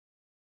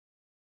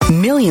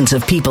Millions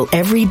of people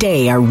every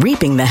day are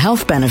reaping the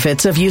health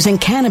benefits of using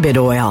cannabis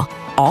oil,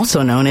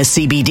 also known as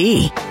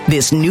CBD.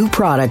 This new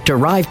product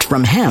derived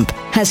from hemp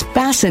has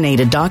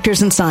fascinated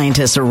doctors and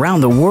scientists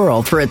around the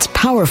world for its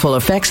powerful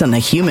effects on the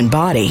human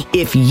body.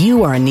 If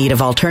you are in need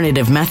of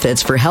alternative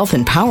methods for health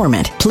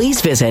empowerment, please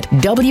visit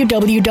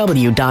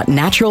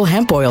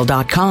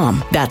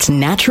www.naturalhempoil.com. That's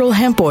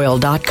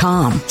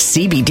naturalhempoil.com.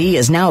 CBD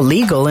is now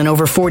legal in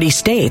over 40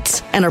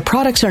 states, and our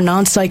products are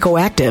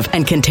non-psychoactive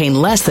and contain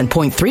less than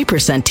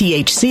 0.3%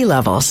 THC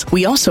levels.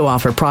 We also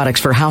offer products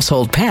for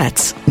household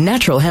pets.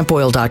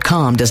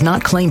 Naturalhempoil.com does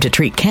not claim to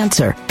treat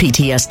cancer,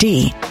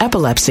 PTSD,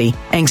 epilepsy,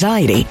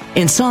 anxiety,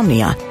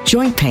 insomnia,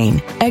 joint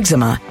pain,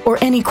 eczema, or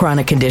any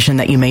chronic condition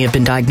that you may have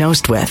been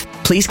diagnosed with.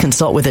 Please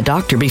consult with a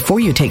doctor before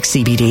you take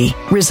CBD.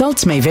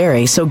 Results may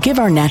vary, so give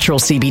our natural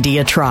CBD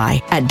a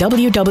try at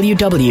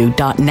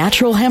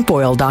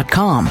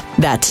www.naturalhempoil.com.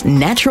 That's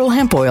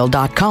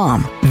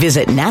naturalhempoil.com.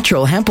 Visit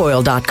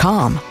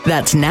naturalhempoil.com.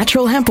 That's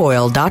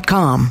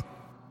naturalhempoil.com.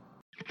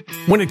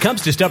 When it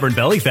comes to stubborn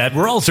belly fat,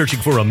 we're all searching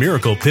for a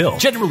miracle pill.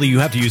 Generally, you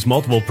have to use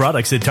multiple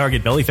products that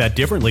target belly fat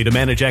differently to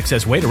manage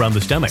excess weight around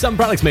the stomach. Some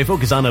products may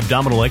focus on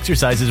abdominal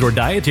exercises or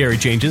dietary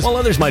changes, while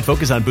others might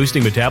focus on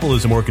boosting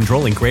metabolism or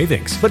controlling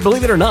cravings. But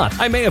believe it or not,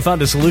 I may have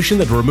found a solution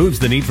that removes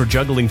the need for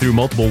juggling through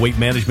multiple weight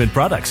management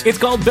products. It's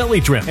called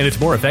Belly Trim, and it's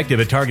more effective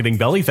at targeting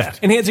belly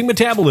fat, enhancing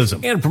metabolism,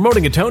 and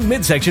promoting a toned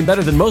midsection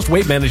better than most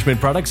weight management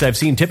products I've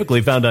seen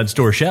typically found on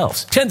store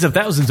shelves. Tens of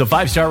thousands of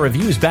 5-star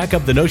reviews back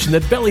up the notion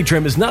that Belly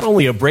Trim is not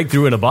only a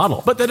breakthrough in a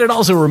bottle, but that it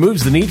also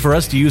removes the need for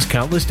us to use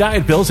countless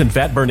diet pills and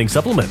fat-burning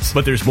supplements.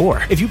 But there's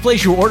more. If you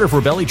place your order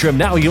for Belly Trim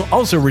now, you'll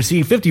also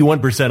receive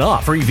 51%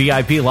 off, free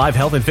VIP live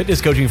health and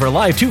fitness coaching for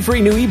life, 2 free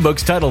new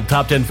ebooks titled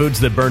Top 10 Foods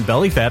That Burn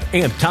Belly Fat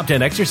and Top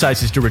 10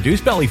 Exercises to Reduce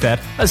Belly Fat,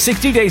 a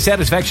 60-day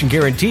satisfaction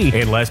guarantee,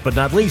 and last but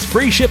not least,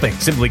 free shipping.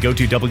 Simply go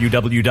to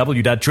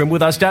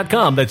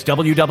www.trimwithus.com. That's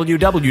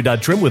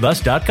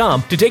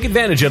www.trimwithus.com to take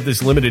advantage of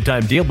this limited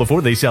time deal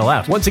before they sell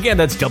out. Once again,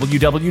 that's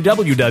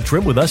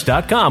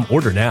www.trimwithus.com.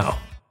 Order now.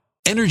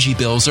 Energy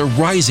bills are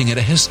rising at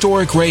a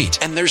historic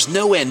rate, and there's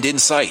no end in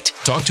sight.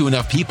 Talk to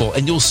enough people,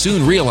 and you'll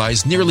soon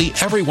realize nearly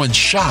everyone's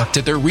shocked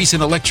at their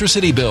recent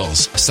electricity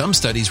bills. Some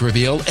studies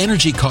reveal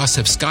energy costs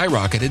have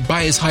skyrocketed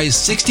by as high as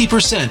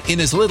 60%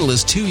 in as little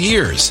as 2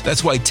 years.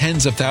 That's why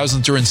tens of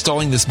thousands are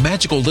installing this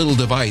magical little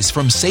device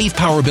from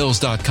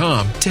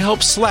SavePowerBills.com to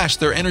help slash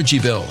their energy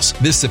bills.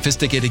 This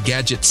sophisticated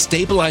gadget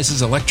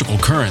stabilizes electrical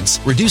currents,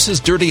 reduces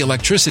dirty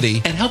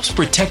electricity, and helps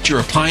protect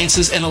your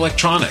appliances and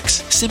electronics.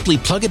 Simply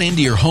plug it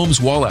into your home's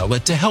wall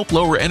outlet to help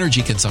lower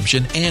energy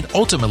consumption and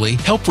ultimately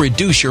help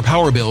reduce your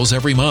power bills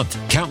every month.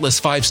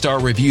 Countless 5-star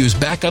reviews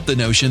back up the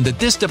notion that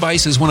this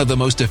device is one of the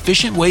most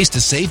efficient ways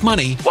to save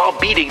money while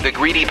beating the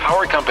greedy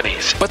power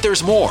companies. But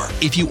there's more.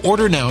 If you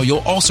order now, you'll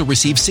also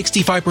receive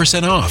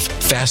 65% off,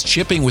 fast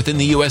shipping within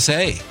the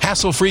USA,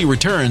 hassle-free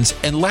returns,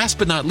 and last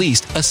but not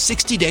least, a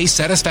 60-day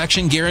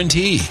satisfaction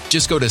guarantee.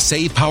 Just go to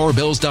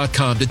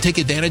SavePowerBills.com to take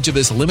advantage of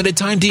this limited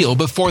time deal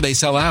before they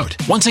sell out.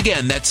 Once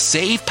again, that's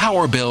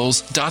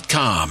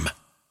SavePowerBills.com.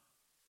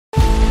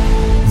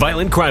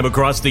 Violent crime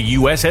across the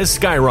U.S. has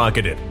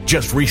skyrocketed.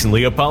 Just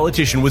recently, a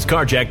politician was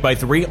carjacked by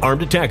 3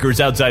 armed attackers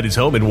outside his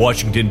home in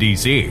Washington,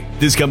 D.C.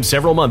 This comes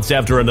several months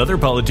after another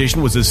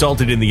politician was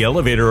assaulted in the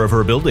elevator of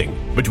her building.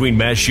 Between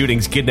mass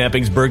shootings,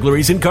 kidnappings,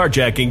 burglaries, and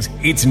carjackings,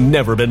 it's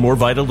never been more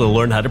vital to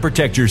learn how to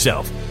protect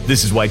yourself.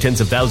 This is why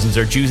tens of thousands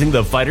are choosing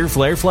the Fighter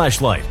Flare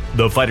flashlight.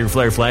 The Fighter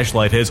Flare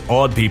flashlight has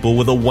awed people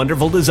with a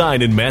wonderful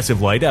design and massive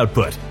light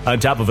output. On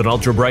top of an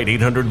ultra-bright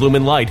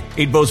 800-lumen light,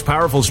 it boasts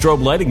powerful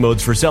strobe lighting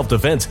modes for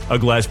self-defense, a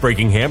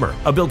glass-breaking hammer,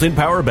 a built-in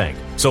power bank,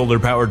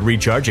 solar-powered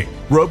recharging,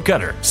 rope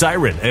cutter,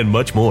 siren, and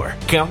much more.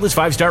 Countless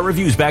 5-star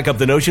reviews back up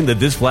the notion that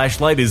this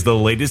flashlight is the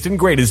latest and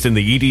greatest in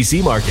the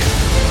EDC market.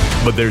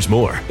 But there's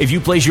more. If you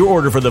place your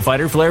order for the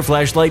Fighter Flare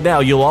flashlight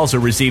now, you'll also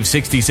receive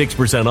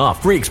 66%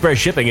 off, free express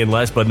shipping, and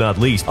last but not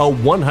least, a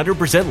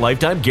 100%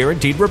 lifetime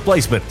guaranteed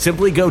replacement.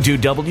 Simply go to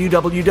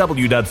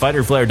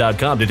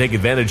www.fighterflare.com to take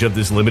advantage of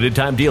this limited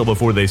time deal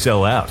before they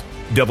sell out.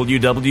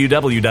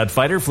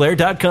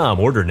 www.fighterflare.com.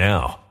 Order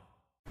now.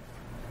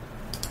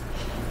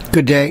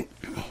 Good day.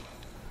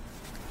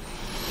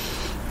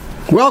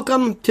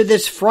 Welcome to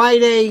this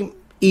Friday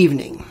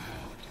evening.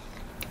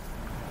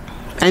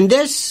 And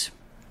this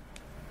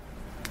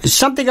is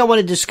something I want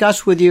to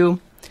discuss with you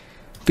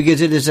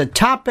because it is a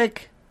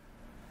topic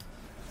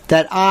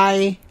that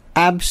I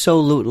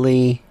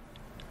absolutely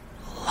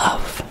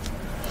love.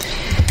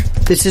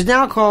 This is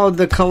now called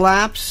the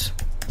collapse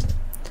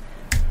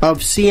of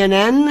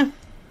CNN.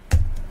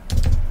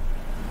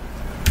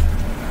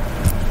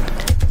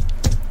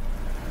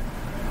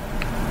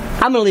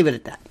 I'm going to leave it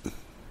at that.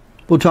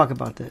 We'll talk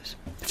about this.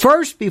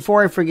 First,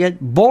 before I forget,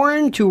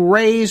 Born to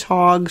Raise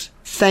Hogs,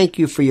 thank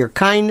you for your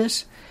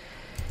kindness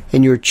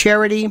and your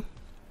charity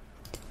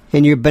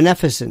and your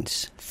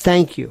beneficence.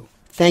 Thank you.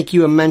 Thank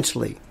you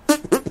immensely.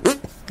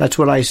 That's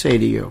what I say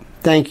to you.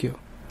 Thank you.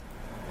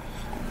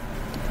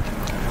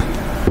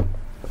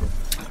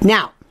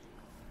 Now,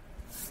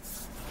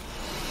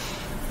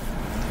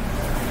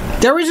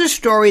 There is a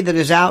story that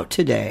is out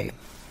today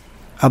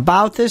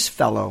about this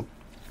fellow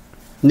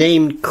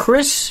named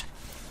Chris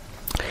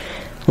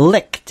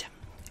Licht,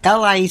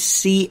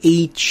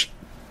 Licht.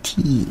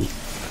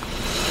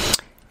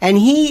 And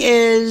he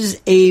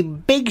is a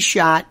big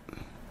shot,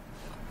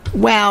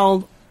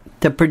 well,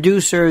 the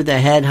producer, the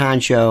head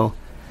honcho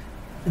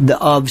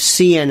of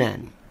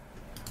CNN.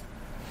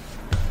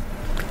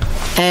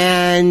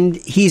 And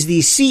he's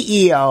the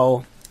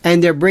CEO,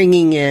 and they're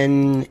bringing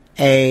in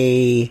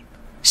a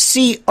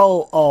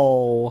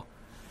COO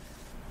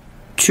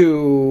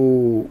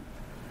to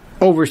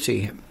oversee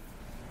him.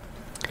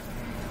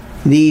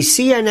 The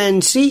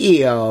CNN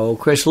CEO,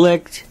 Chris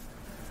Licht,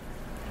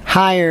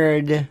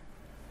 hired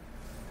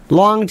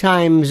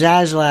longtime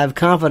Zaslav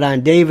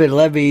confidant David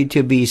Levy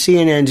to be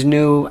CNN's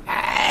new...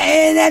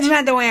 That's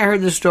not the way I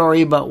heard the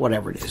story, but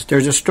whatever it is.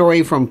 There's a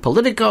story from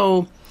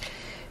Politico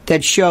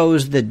that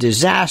shows the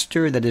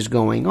disaster that is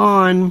going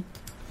on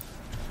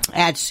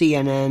at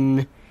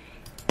CNN,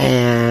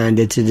 and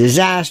it's a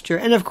disaster.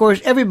 And of course,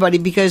 everybody,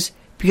 because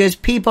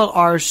people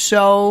are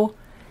so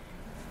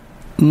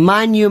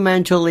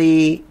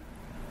monumentally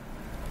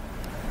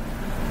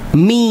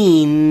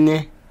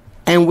mean,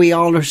 and we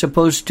all are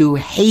supposed to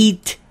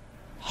hate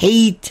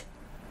CNN.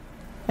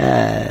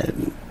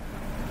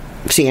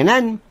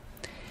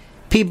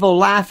 People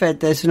laugh at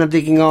this, and I'm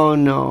thinking, oh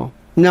no,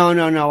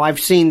 I've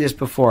seen this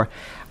before.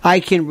 I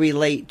can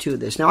relate to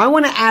this. Now, I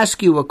want to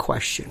ask you a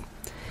question.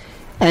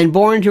 And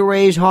Born to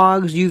Raise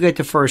Hogs, you get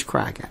the first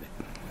crack at it.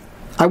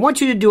 I want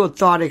you to do a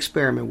thought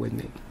experiment with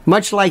me.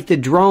 Much like the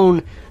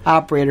drone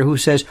operator who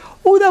says,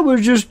 oh, that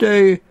was just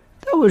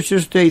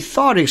a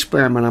thought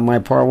experiment on my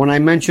part when I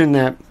mentioned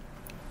that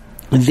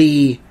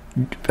the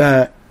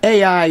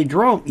AI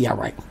drone... Yeah,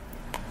 right.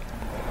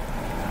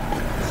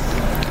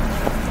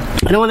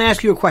 And I want to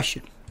ask you a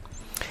question.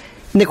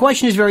 And the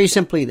question is very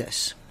simply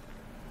this.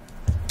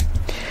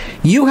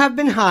 You have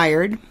been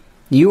hired,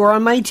 you are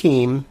on my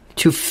team,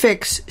 to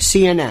fix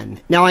CNN.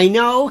 Now, I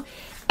know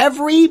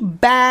every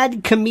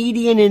bad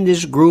comedian in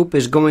this group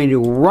is going to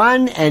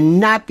run and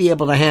not be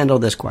able to handle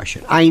this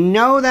question. I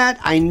know that.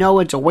 I know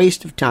it's a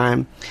waste of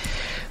time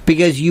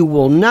because you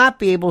will not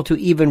be able to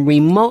even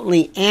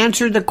remotely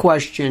answer the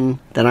question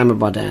that I'm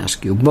about to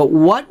ask you. But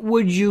what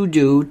would you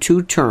do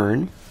to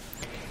turn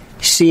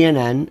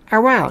CNN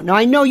around? Now,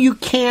 I know you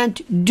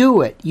can't do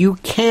it. You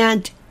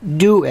can't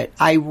do it.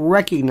 I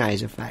recognize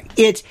the fact.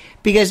 It's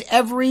because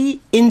every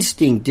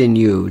instinct in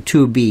you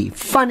to be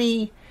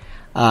funny,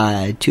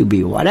 to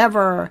be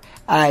whatever,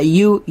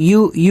 you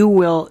will.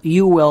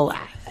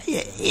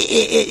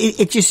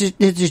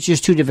 It's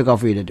just too difficult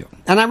for you to do,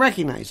 and I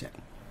recognize it.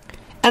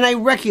 And I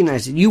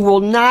recognize it. You will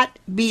not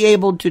be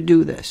able to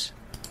do this,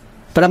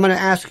 but I'm going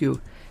to ask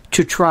you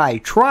to try.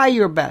 Try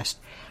your best.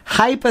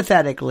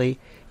 Hypothetically,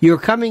 you're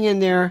coming in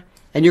there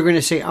and you're going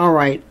to say, "All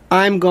right,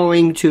 I'm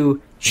going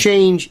to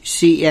change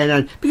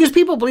CNN," because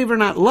people, believe it or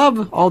not,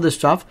 love all this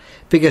stuff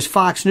because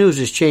Fox News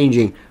is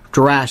changing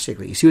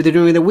drastically. You see what they're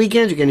doing in the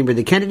weekends? They're getting rid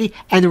of Kennedy,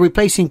 and they're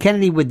replacing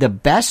Kennedy with the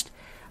best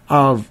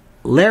of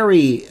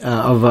Larry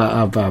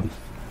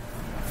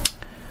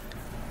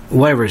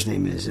whatever his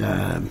name is,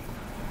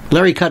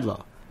 Larry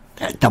Kudlow.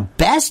 The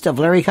best of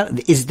Larry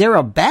Kudlow. Is there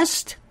a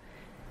best?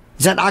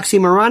 Is that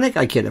oxymoronic?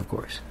 I kid, of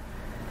course.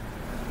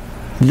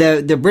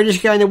 The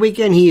British guy on the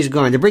weekend, he is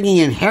gone. They're bringing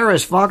in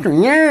Harris Faulkner.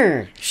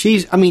 Yeah,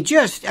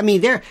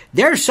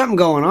 there's something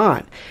going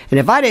on. And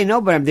if I didn't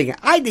know, but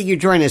I think you're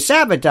trying to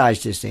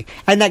sabotage this thing.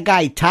 And that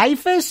guy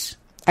Typhus,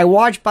 I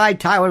watched by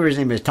whatever his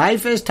name is,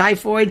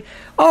 Typhoid.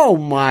 Oh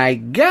my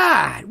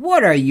God,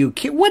 what are you?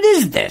 What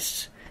is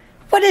this?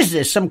 What is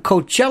this? Some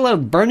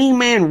Coachella Burning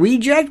Man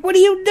reject? What are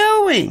you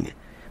doing?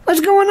 What's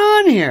going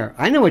on here?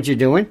 I know what you're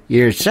doing.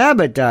 You're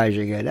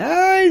sabotaging it.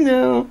 I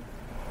know.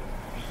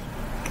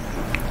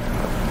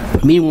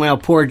 Meanwhile,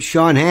 poor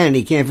Sean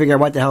Hannity can't figure out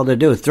what the hell to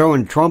do.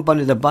 Throwing Trump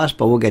under the bus,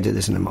 but we'll get to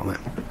this in a moment.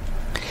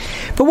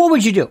 But what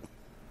would you do?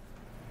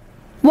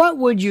 What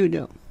would you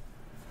do?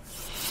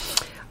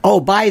 Oh,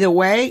 by the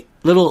way,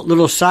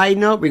 little side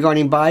note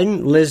regarding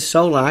Biden. Liz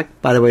Solak.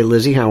 By the way,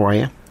 Lizzie, how are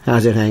you?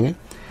 How's it hanging?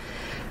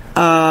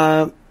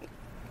 How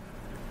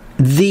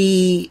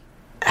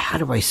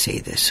do I say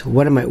this?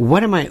 What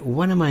am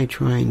I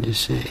trying to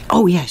say?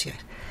 Oh, yes.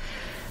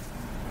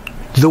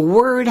 The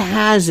word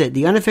has it,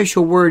 the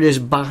unofficial word is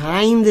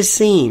behind the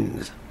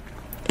scenes.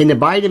 In the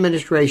Biden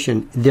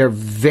administration, they're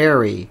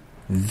very,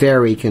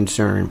 very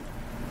concerned.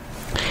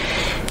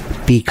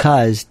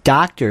 Because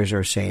doctors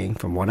are saying,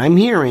 from what I'm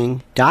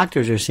hearing,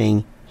 doctors are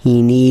saying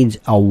he needs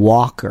a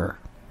walker.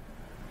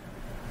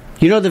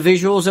 You know the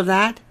visuals of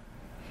that?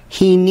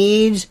 He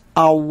needs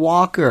a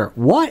walker.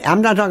 What?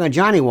 I'm not talking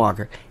Johnny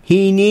Walker.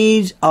 He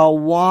needs a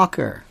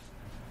walker.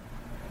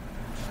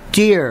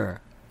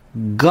 Dear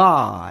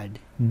God,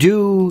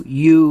 do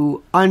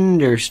you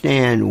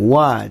understand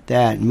what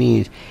that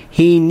means?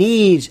 He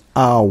needs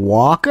a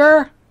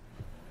walker?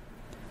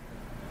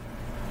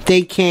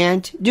 They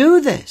can't do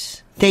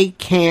this. They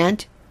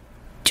can't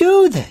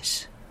do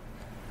this.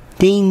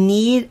 They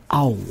need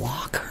a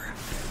walker.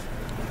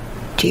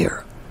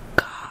 Dear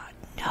God,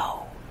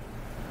 no.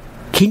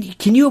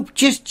 Can you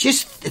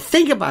just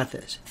think about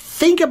this?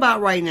 Think about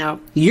right now,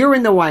 you're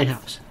in the White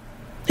House.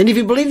 And if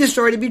you believe the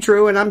story to be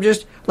true, and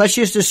let's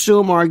just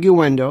assume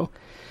arguendo,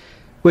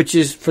 which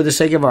is for the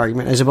sake of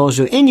argument, as opposed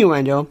to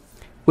innuendo,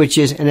 which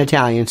is an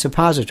Italian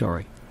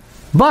suppository.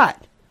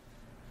 But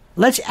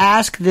let's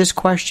ask this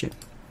question.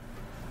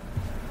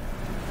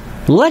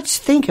 Let's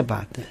think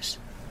about this.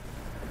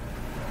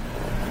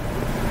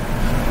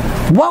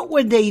 What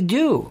would they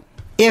do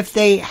if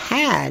they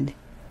had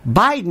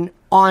Biden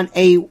on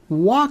a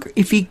walker,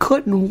 if he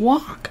couldn't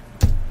walk?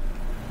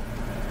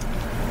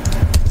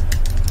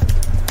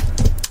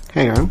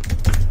 Hang on.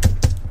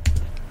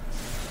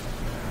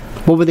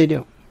 What would they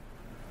do?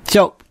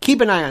 So,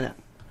 keep an eye on that.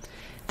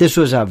 This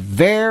was a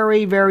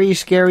very, very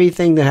scary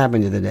thing that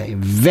happened the other day.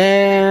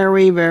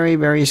 Very, very,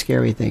 very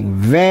scary thing.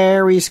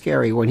 Very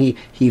scary. When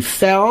he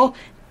fell.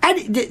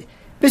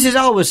 Mrs.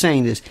 L was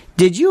saying this.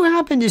 Did you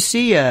happen to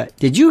see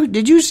did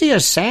you see a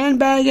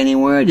sandbag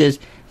anywhere? Did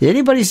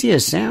anybody see a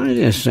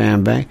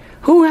sandbag?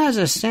 Who has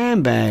a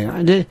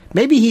sandbag?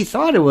 Maybe he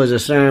thought it was a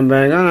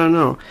sandbag. I don't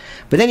know.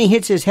 But then he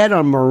hits his head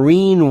on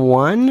Marine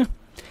One.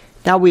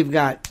 Now we've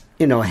got,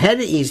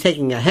 he's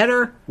taking a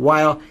header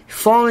while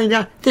falling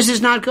down. This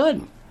is not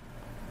good.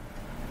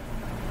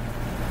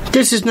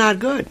 This is not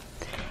good.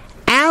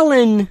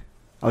 Allen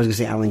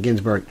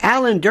Ginsberg.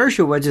 Alan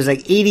Dershowitz is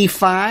like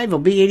 85. He'll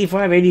be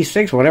 85,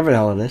 86, whatever the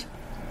hell it is.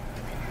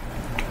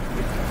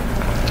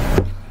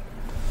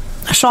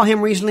 I saw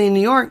him recently in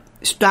New York.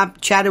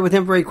 Stopped, chatted with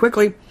him very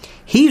quickly.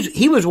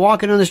 He was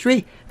walking on the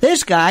street.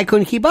 This guy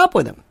couldn't keep up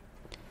with him.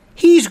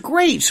 He's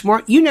great,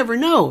 smart. You never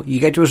know.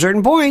 You get to a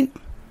certain point.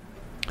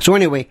 So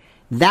anyway,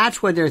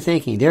 that's what they're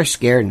thinking. They're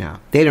scared now.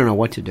 They don't know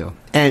what to do.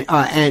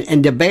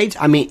 And debates.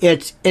 I mean,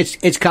 it's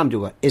come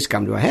to a head. It's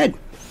come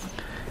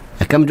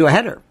to a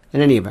header. In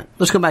any event,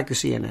 let's go back to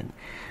CNN.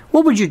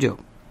 What would you do?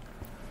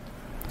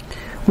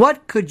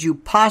 What could you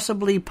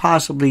possibly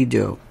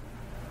do?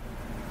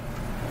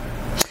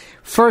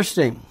 First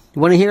thing,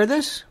 you want to hear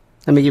this?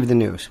 Let me give you the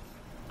news.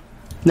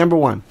 Number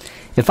one,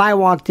 if I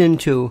walked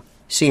into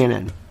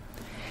CNN,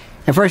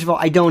 and first of all,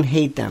 I don't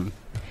hate them.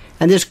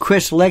 And this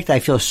Chris Licht, I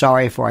feel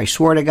sorry for. I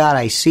swear to God,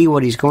 I see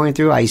what he's going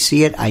through. I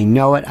see it. I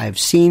know it. I've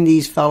seen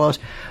these fellows.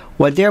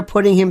 What they're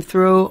putting him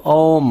through,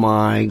 oh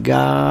my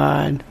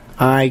God.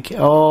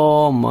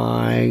 Oh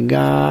my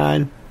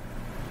God.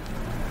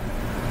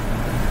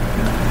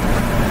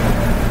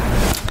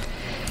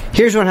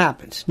 Here's what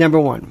happens. Number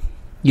one,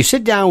 you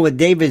sit down with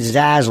David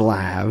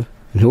Zaslav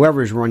and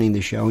whoever's running the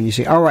show, and you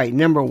say, all right,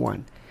 number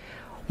one,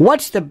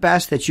 what's the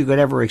best that you could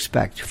ever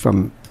expect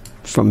from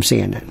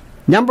CNN?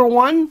 Number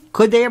one,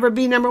 could they ever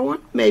be number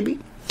one? Maybe.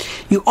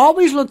 You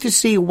always look to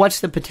see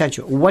what's the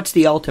potential, what's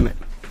the ultimate.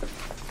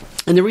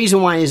 And the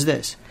reason why is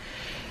this.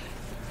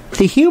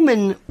 The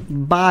human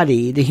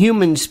body, the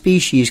human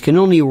species can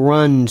only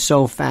run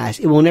so fast.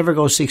 It will never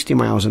go 60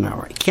 miles an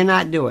hour. It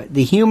cannot do it.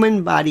 The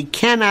human body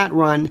cannot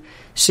run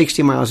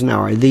 60 miles an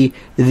hour. The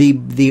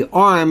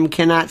arm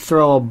cannot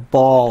throw a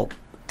ball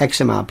X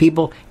amount.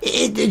 People,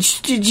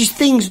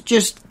 things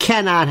just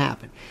cannot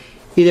happen.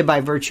 Either by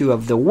virtue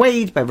of the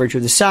weight, by virtue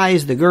of the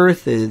size, the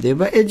girth,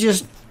 it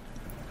just...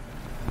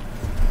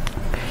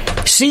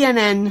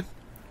 CNN,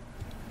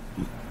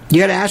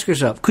 you got to ask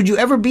yourself, could you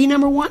ever be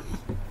number one?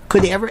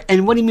 Could they ever?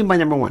 And what do you mean by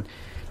number one?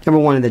 Number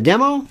one in the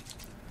demo.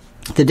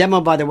 The demo,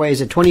 by the way, is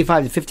at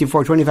 25 to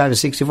 54, 25 to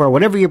 64,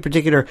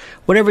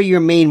 whatever your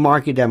main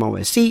market demo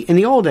is. See, in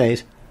the old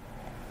days,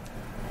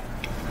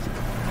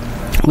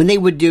 when they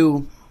would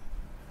do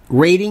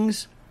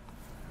ratings,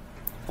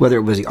 whether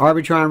it was the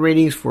Arbitron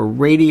ratings for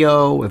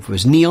radio, if it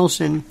was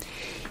Nielsen,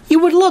 you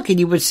would look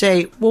and you would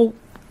say, well,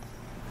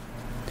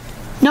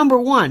 number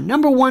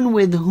one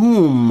with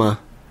whom?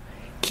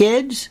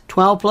 Kids,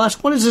 12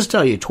 plus. What does this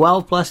tell you?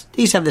 12 plus?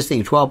 These have this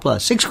thing, 12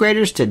 plus. 6th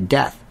graders to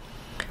death.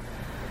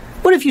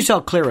 What if you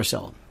sell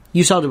Clearasil?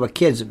 You sell to a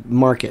kid's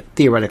market,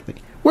 theoretically.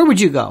 Where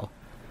would you go?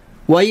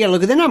 Well, you got to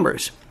look at the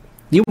numbers.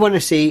 You want to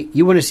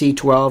see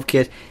 12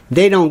 kids.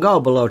 They don't go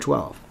below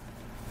 12.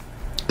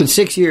 In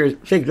 6 years,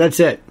 that's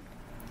it.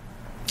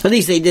 At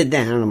least they did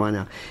then. I don't know about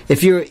now.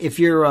 If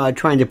you're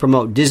trying to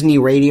promote Disney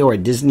radio or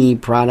Disney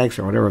products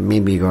or whatever,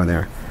 maybe you go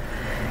there.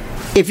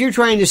 If you're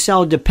trying to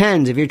sell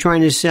Depends, if you're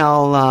trying to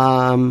sell,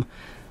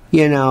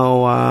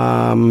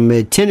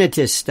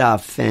 tinnitus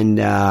stuff and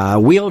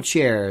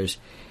wheelchairs,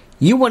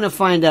 you want to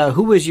find out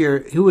who was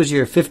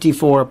your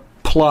 54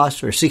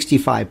 plus or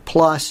 65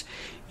 plus.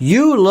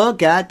 You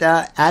look at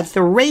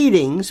the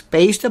ratings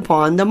based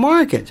upon the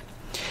market.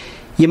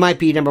 You might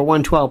be number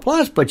 112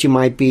 plus, but you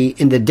might be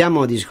in the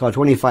demo. These are called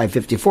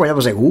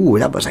 25-54.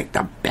 That was like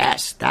the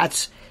best.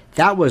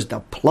 That was the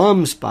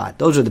plum spot.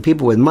 Those are the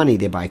people with money.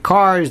 They buy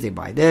cars, they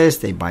buy this,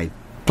 they buy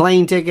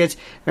plane tickets.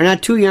 They're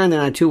not too young, they're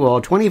not too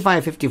old.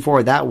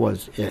 25-54, that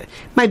was,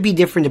 might be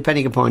different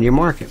depending upon your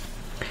market.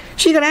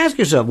 So you got to ask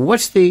yourself,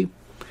 what's the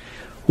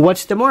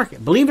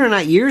market? Believe it or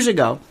not, years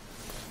ago,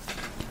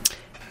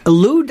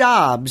 Lou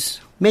Dobbs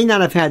may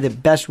not have had the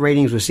best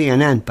ratings with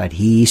CNN, but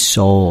he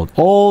sold.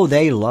 Oh,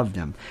 they loved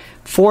him.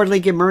 Ford,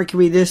 Lincoln,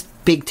 Mercury, this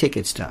big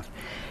ticket stuff.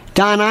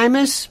 Don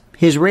Imus,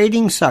 his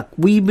ratings suck.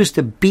 We used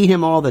to beat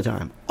him all the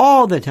time.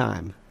 All the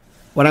time.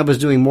 When I was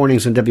doing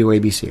mornings on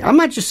WABC. I'm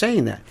not just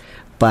saying that.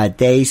 But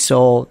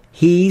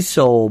he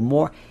sold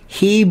more.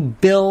 He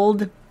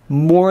billed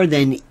more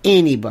than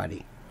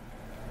anybody.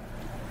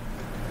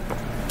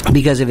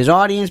 Because of his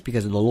audience,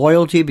 because of the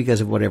loyalty,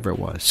 because of whatever it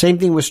was. Same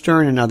thing with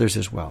Stern and others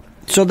as well.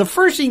 So the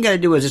first thing you got to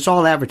do is it's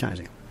all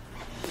advertising.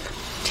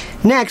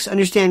 Next,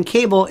 understand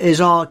cable is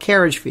all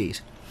carriage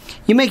fees.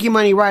 You make your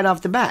money right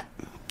off the bat.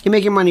 You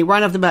make your money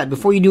right off the bat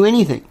before you do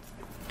anything.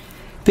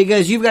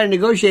 Because you've got to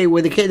negotiate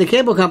with the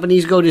cable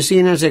companies, go to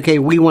CNN and say, okay,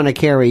 we want to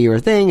carry your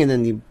thing, and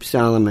then you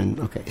sell them. And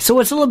okay. So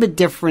it's a little bit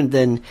different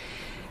than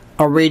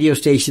a radio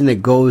station that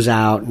goes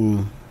out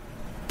and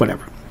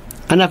whatever.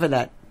 Enough of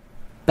that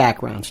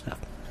background stuff.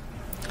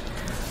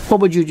 What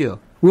would you do?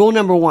 Rule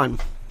number 1.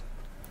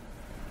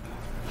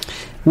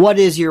 What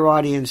is your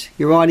audience?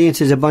 Your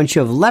audience is a bunch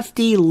of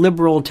lefty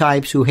liberal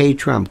types who hate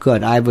Trump.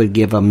 Good. I would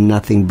give them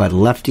nothing but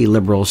lefty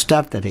liberal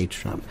stuff that hates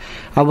Trump.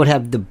 I would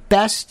have the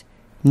best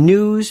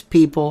news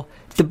people.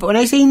 When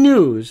I say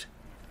news,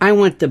 I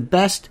want the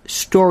best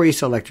story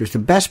selectors, the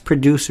best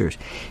producers.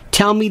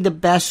 Tell me the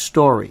best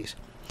stories.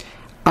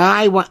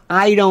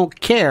 I don't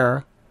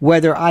care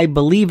whether I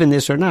believe in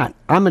this or not.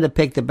 I'm going to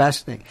pick the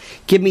best thing.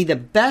 Give me the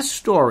best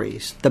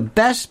stories, the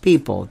best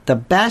people, the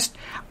best.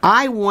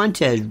 I want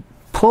to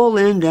pull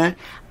in that.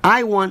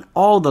 I want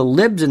all the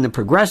libs and the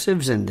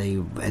progressives and the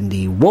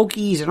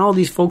wokies and all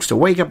these folks to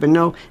wake up and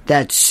know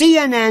that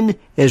CNN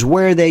is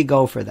where they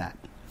go for that.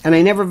 And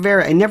I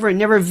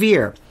never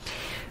veer.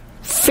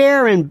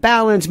 Fair and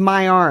balanced,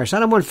 my arse. I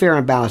don't want fair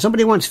and balanced.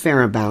 Somebody wants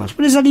fair and balanced.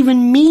 What does that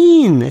even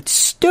mean? It's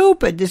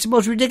stupid. It's the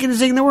most ridiculous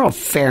thing in the world.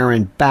 Fair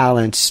and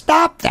balanced.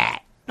 Stop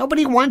that.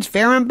 Nobody wants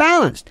fair and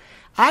balanced.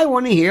 I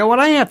want to hear what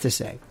I have to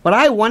say. What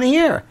I want to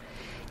hear.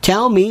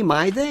 Tell me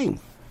my thing.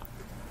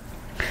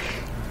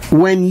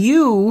 When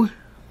you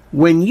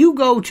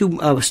go to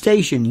a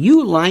station,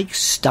 you like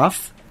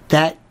stuff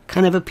that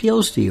kind of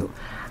appeals to you.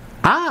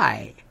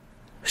 I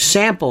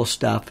sample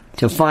stuff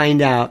to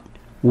find out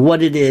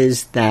what it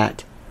is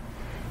that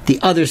the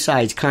other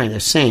side's kind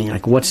of saying,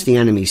 like what's the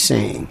enemy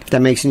saying, if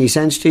that makes any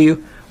sense to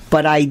you.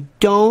 But I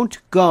don't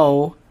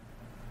go,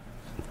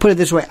 put it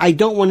this way, I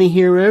don't want to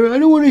hear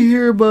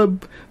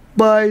about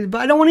Biden.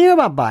 I don't want to hear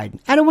about Biden.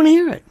 I don't want to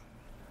hear it.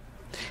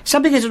 It's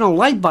not because I don't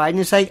like Biden.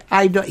 It's like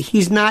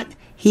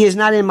he is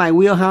not in my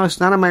wheelhouse,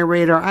 not on my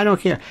radar. I don't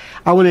care.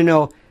 I want to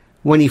know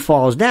when he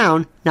falls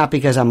down, not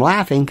because I'm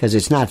laughing, because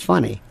it's not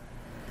funny.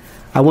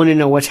 I want to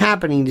know what's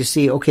happening to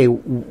see, okay,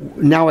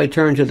 now I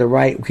turn to the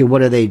right, okay,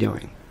 what are they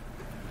doing?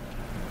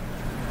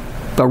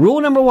 But rule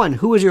number 1,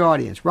 who is your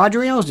audience?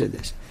 Roger Ailes did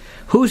this.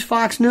 Who's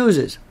Fox News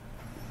is?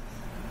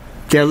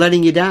 They're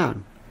letting you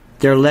down.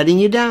 They're letting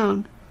you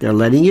down. They're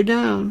letting you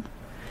down.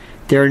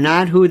 They're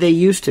not who they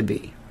used to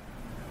be.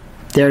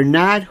 They're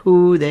not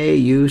who they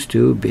used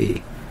to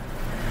be.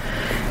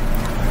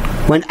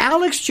 When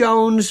Alex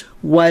Jones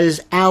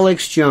was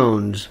Alex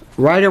Jones,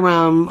 right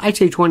around, I'd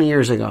say 20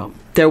 years ago,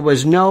 there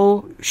was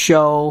no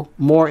show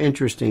more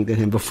interesting than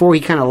him before he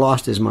kind of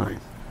lost his mind.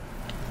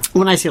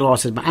 When I say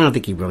lost his mind, I don't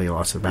think he really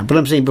lost his mind, but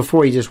I'm saying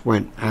before he just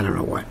went, I don't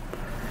know what.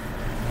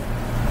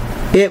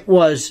 It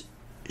was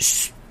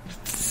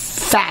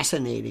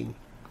fascinating.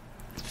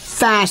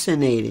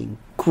 Fascinating.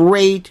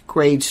 Great,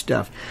 great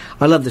stuff.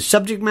 I love the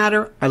subject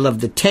matter. I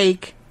love the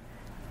take.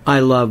 I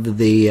love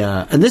the,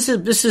 and this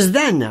is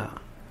then now.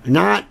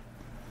 Not,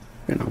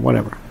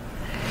 whatever.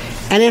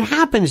 And it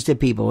happens to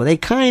people. They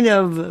kind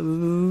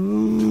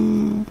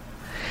of...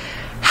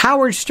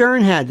 Howard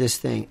Stern had this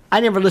thing. I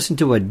never listened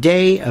to a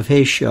day of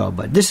his show,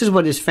 but this is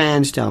what his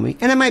fans tell me.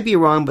 And I might be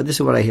wrong, but this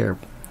is what I hear.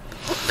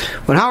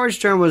 When Howard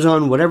Stern was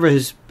on whatever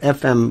his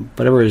FM,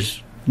 whatever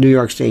his New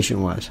York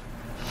station was,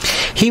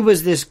 he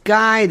was this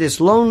guy, this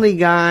lonely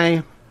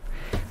guy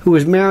who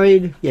was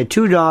married. He had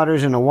 2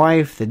 daughters and a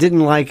wife that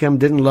didn't like him,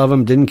 didn't love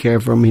him, didn't care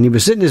for him. And he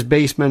was sitting in his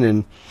basement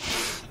and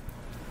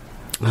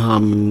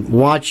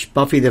watch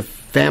Buffy the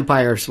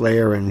Vampire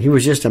Slayer, and he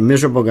was just a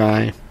miserable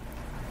guy.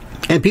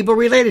 And people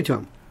related to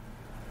him.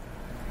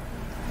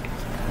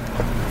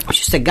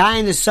 Just a guy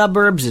in the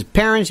suburbs. His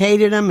parents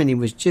hated him, and he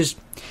was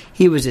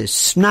a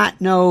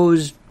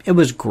snot-nosed. It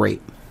was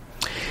great.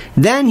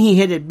 Then he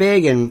hit it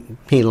big, and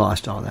he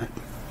lost all that.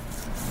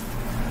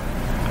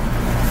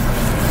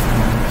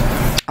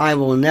 I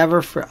will never...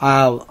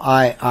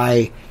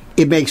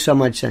 it makes so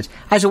much sense.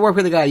 I used to work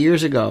with a guy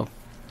years ago,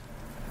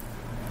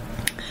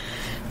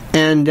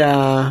 and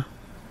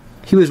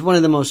he was one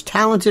of the most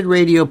talented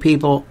radio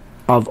people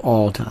of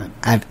all time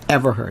I've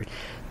ever heard.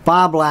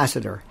 Bob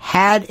Lassiter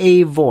had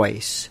a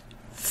voice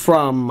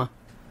from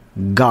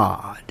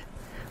God.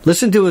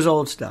 Listen to his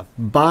old stuff.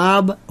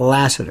 Bob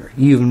Lassiter.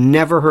 You've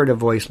never heard a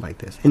voice like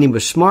this. And he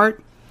was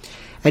smart,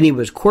 and he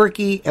was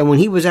quirky, and when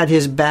he was at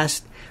his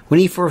best,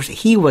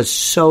 he was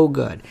so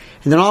good.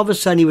 And then all of a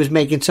sudden he was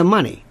making some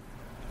money.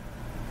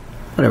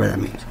 Whatever that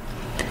means.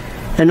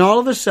 And all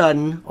of a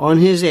sudden, on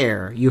his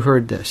air, you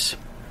heard this.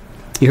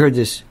 You heard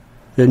this,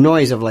 the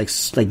noise of like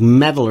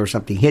metal or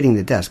something hitting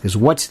the desk. Because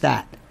what's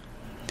that?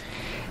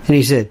 And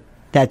he said,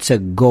 that's a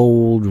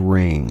gold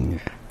ring.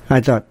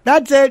 I thought,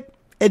 that's it.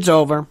 It's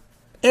over.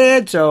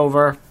 It's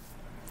over.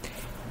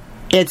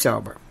 It's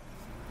over.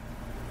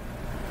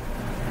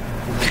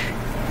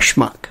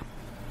 Schmuck.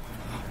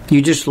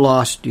 You just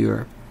lost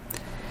your...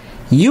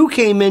 You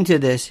came into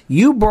this,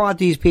 you brought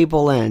these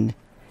people in,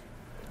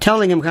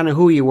 telling them kind of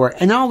who you were,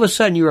 and all of a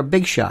sudden you're a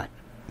big shot.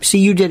 See,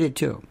 you did it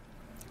too.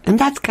 And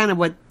that's kind of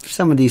what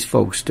some of these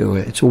folks do.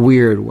 It's a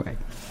weird way.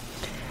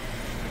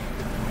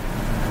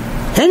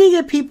 Then you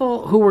get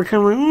people who were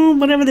kind of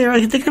like, whatever they are,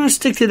 they kind of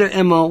stick to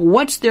their MO.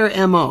 What's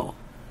their MO?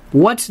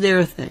 What's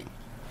their thing?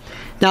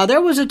 Now,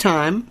 there was a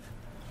time,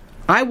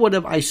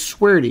 I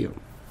swear to you,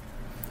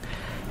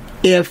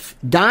 if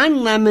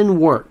Don Lemon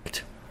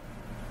worked,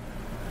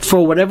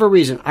 for whatever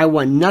reason, I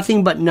want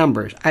nothing but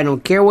numbers. I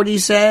don't care what he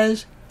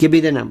says, give me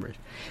the numbers.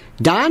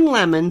 Don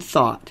Lemon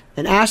thought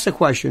and asked the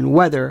question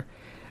whether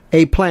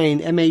a plane,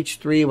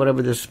 MH3,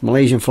 whatever this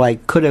Malaysian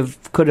flight, could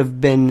have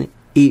been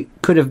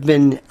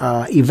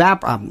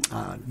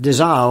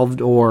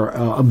dissolved or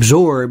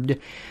absorbed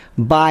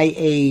by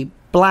a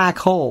black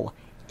hole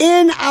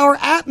in our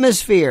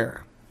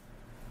atmosphere.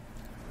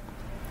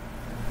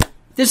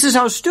 This is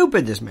how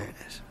stupid this man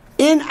is.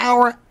 In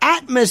our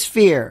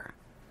atmosphere.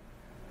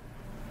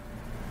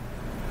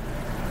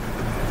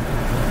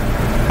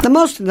 The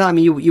most of the time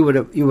you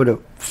would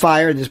have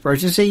fired this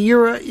person and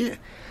say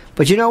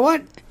but you know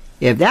what?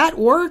 If that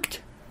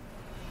worked,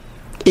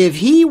 if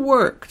he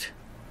worked,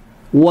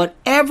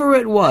 whatever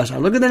it was, I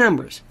look at the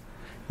numbers.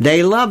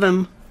 They love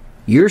him.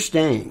 You're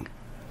staying.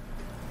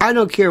 I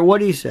don't care what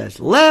he says.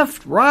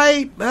 Left,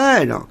 right,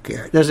 I don't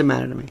care. It doesn't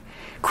matter to me.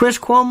 Chris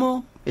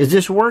Cuomo, is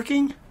this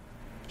working?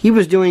 He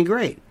was doing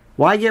great.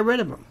 Why get rid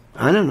of him?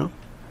 I don't know.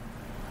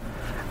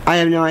 I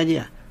have no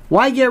idea.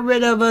 Why get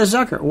rid of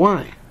Zucker?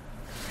 Why?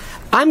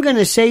 I'm going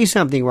to say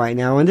something right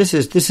now, and this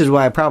is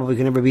why I probably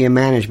can never be in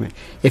management.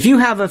 If you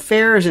have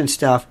affairs and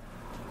stuff,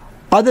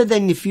 other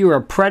than if you're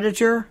a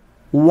predator,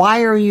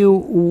 why are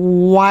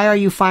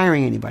you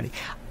firing anybody?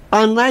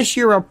 Unless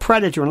you're a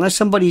predator, unless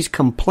somebody's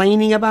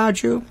complaining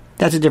about you,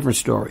 that's a different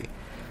story.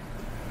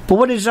 But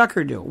what did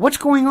Zucker do? What's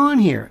going on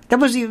here? It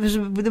was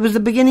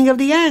the beginning of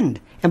the end.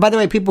 And by the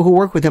way, people who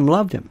work with him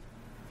loved him.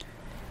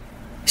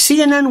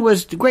 CNN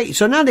was great.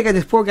 So now they got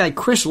this poor guy,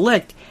 Chris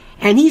Licht,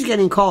 and he's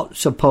getting called,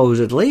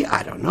 supposedly,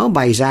 I don't know,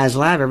 by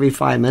Zaslav every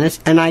 5 minutes.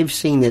 And I've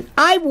seen it.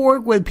 I've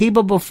worked with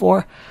people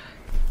before.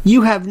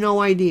 You have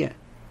no idea.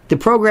 The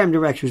program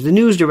directors, the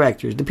news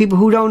directors, the people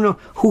who don't know,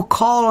 who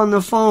call on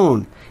the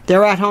phone.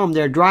 They're at home,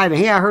 they're driving.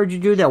 Hey, I heard you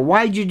do that.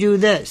 Why'd you do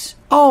this?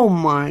 Oh,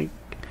 my.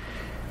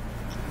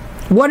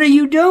 What are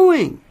you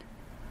doing?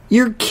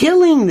 You're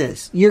killing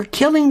this. You're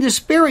killing the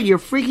spirit. You're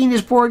freaking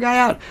this poor guy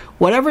out.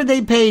 Whatever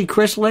they paid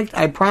Chris Licht,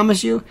 I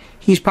promise you,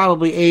 he's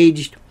probably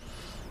aged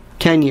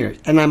 10 years.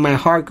 And my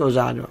heart goes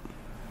out to him.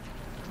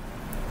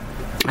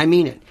 I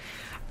mean it.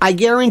 I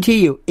guarantee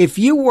you, if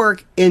you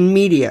work in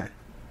media,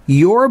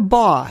 your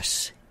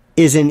boss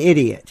is an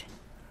idiot.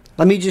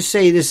 Let me just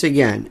say this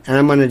again, and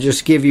I'm going to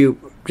just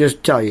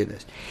tell you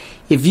this.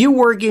 If you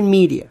work in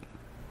media,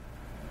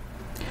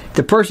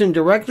 the person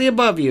directly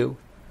above you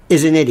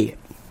is an idiot.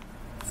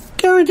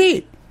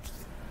 Guaranteed.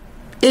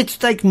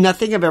 It's like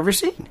nothing I've ever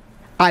seen.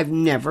 I've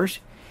never...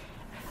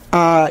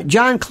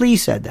 John Cleese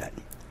said that.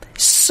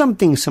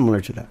 Something similar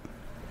to that.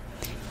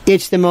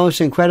 It's the most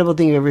incredible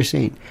thing you've ever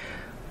seen.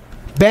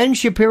 Ben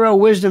Shapiro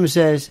Wisdom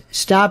says,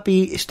 stop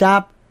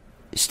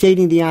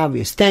stating the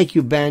obvious. Thank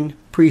you, Ben.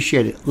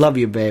 Appreciate it. Love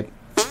you, babe.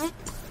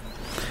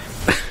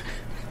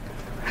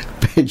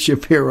 Ben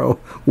Shapiro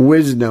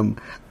Wisdom,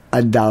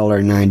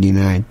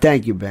 $1.99.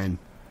 Thank you, Ben.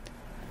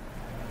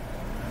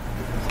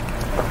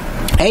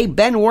 Hey,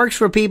 Ben works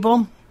for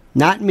people,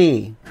 not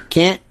me.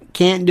 Can't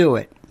do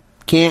it.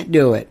 Can't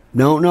do it.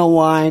 Don't know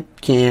why.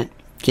 Can't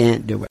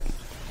do it.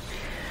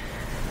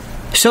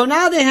 So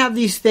now they have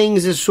these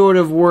things that sort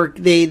of work.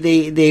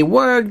 They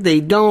work, they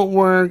don't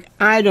work.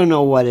 I don't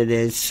know what it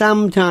is.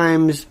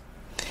 Sometimes,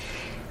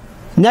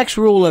 next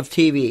rule of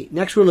TV,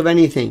 next rule of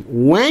anything,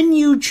 when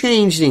you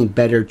change things,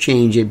 better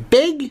change it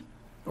big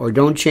or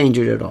don't change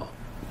it at all.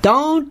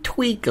 Don't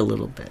tweak a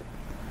little bit.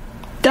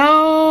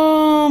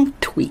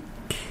 Don't tweak.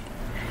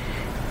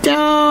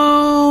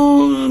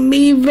 Don't.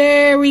 Be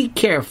very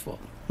careful.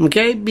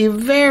 Okay? Be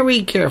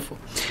very careful.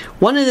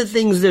 One of the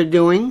things they're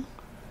doing,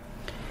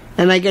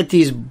 and I get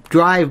these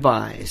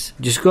drive-bys.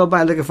 Just go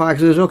by, look at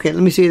Fox News. Okay,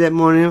 let me see that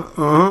morning.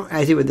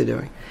 I see what they're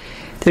doing.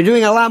 They're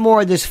doing a lot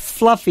more of this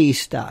fluffy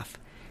stuff.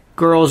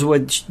 Girls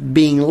with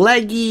being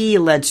leggy,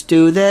 let's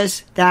do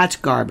this. That's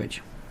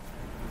garbage.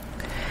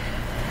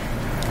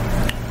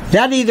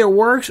 That either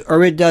works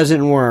or it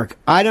doesn't work.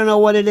 I don't know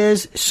what it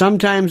is.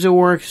 Sometimes it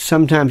works,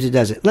 sometimes it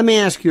doesn't. Let me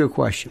ask you a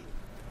question.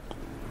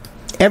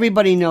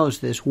 Everybody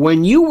knows this.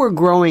 When you were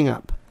growing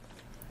up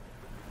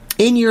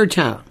in your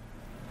town,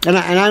 and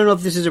I don't know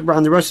if this is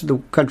around the rest of the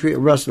country, the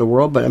rest of the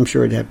world, but I'm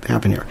sure it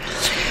happened here.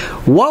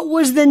 What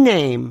was the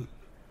name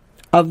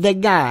of the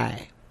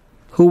guy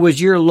who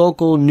was your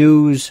local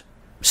news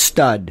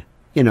stud?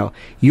 You know,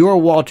 your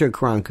Walter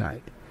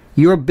Cronkite,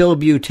 your Bill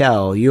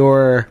Butel,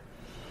 your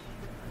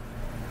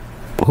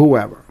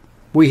whoever.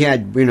 We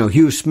had,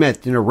 Hugh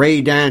Smith,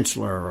 Ray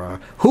Dantzler.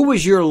 Who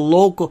was your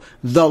local,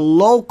 the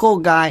local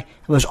guy?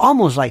 It was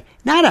almost like,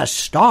 not a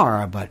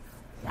star, but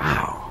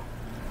wow.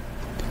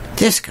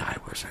 This guy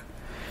was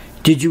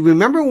Did you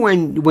remember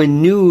when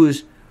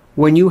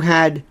you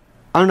had,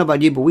 I don't know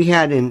about you, but we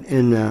had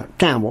in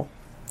Campbell,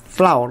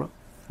 Florida,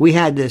 we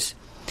had this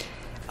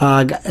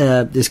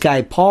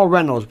guy, Paul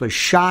Reynolds, but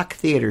Shock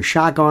Theater,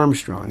 Shock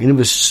Armstrong. And it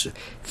was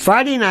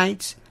Friday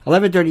nights,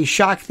 11:30,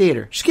 Shock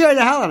Theater. Scared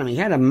the hell out of me. He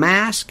had a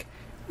mask.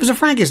 It was a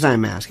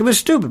Frankenstein mask. It was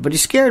stupid, but he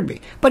scared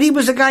me. But he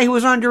was the guy who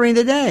was on during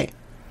the day.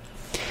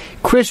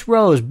 Chris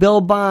Rose,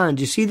 Bill Bond.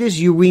 You see this?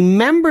 You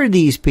remember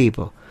these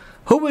people.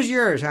 Who was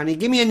yours, honey?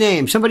 Give me a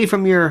name. Somebody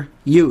from your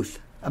youth.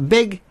 A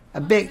big,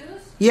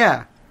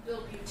 yeah.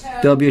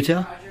 Bill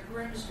Butel.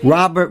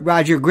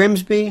 Roger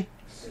Grimsby.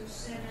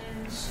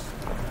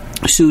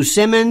 Sue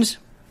Simmons.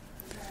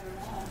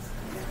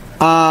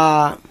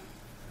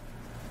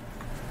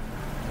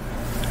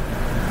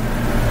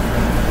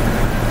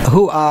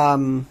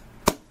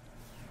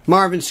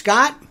 Marvin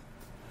Scott.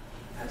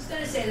 I was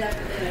going to say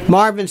that.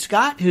 Marvin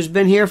Scott, who's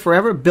been here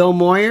forever. Bill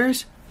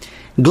Moyers.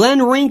 Glenn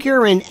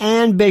Rinker and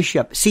Ann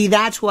Bishop. See,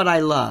 that's what I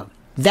love.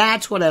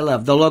 That's what I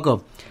love. The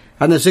local.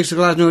 On the 6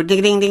 o'clock news,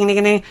 ding, ding, ding,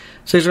 ding, ding.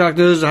 6 o'clock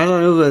news,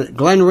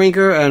 Glenn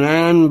Rinker and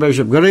Ann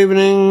Bishop. Good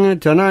evening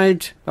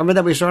tonight. Remember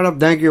that we started up?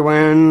 Thank you,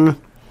 Ann.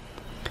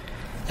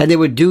 And they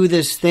would do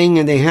this thing,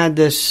 and they had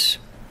this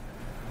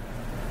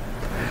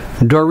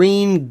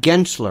Doreen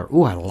Gensler.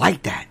 Ooh, I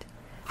like that.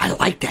 I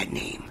like that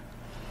name.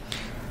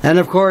 And,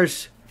 of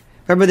course,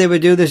 remember they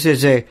would do this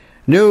as a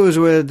news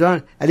with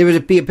Don, and there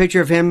would be a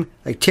picture of him,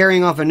 like,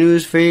 tearing off a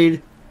news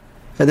feed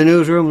in the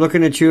newsroom,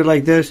 looking at you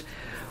like this,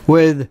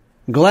 with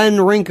Glenn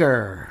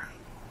Rinker,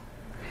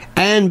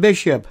 Ann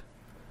Bishop,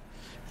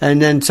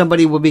 and then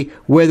somebody would be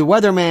with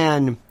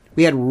Weatherman.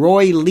 We had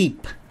Roy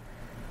Leap,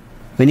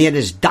 when he had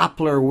his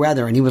Doppler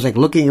weather, and he was like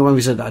looking at when he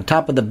was at the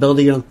top of the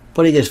building,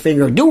 putting his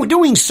finger,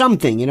 doing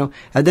something, And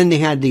then they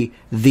had the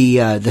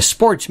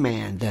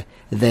sportsman,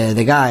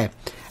 the guy,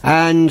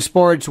 and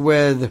sports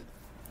with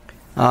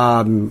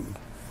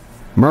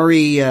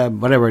Murray,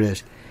 whatever it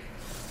is,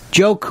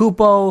 Joe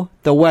Cupo,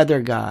 the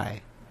weather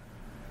guy.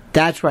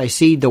 That's right.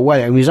 See, the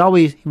weather. He was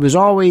always,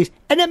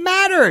 and it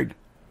mattered.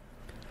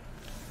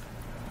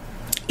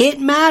 It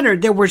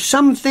mattered. There were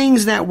some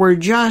things that were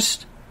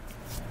just.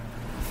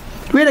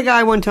 We had a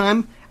guy one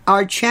time.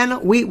 Our channel.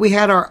 We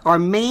had our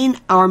main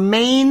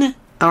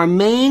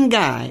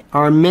guy.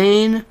 Our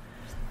main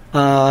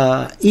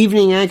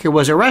evening anchor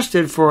was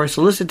arrested for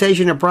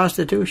solicitation of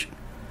prostitution.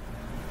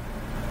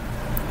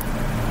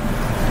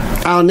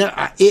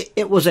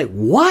 It was like,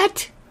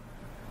 what?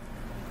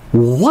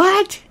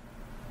 What?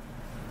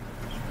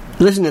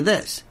 Listen to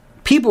this.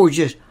 People were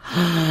just,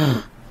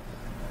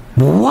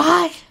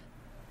 what?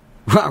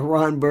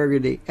 Ron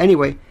Burgundy.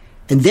 Anyway,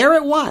 and there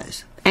it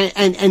was.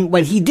 And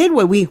when he did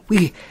what we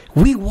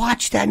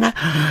watched that night,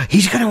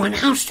 he's going to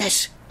announce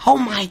this. Oh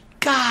my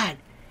God.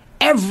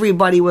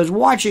 Everybody was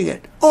watching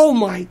it. Oh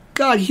my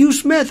God. Hugh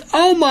Smith.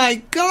 Oh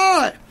my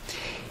God.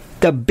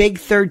 The Big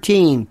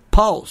 13.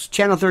 Pulse.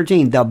 Channel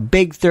 13. The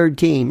Big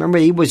 13. Remember,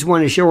 he was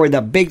wanting to show her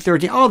the Big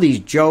 13. All these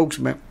jokes,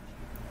 man.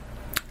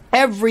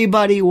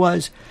 Everybody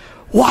was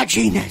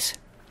watching this.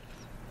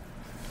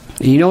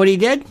 You know what he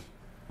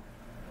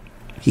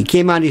He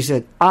came out and he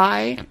said,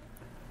 I'm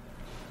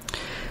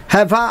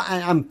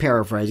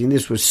paraphrasing,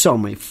 this was so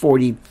many,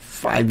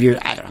 45 years,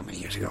 I don't know how many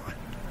years ago.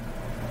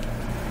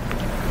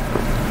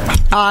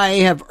 I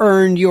have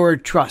earned your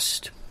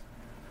trust,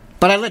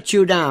 but I let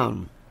you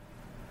down.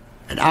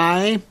 And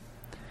I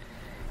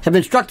have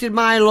instructed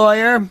my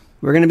lawyer,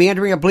 we're going to be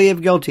entering a plea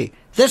of guilty.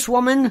 This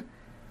woman...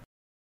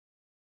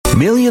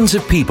 Millions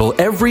of people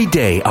every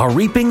day are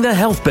reaping the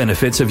health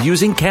benefits of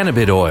using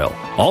cannabis oil,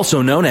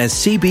 also known as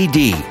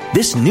CBD.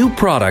 This new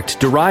product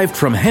derived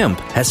from hemp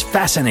has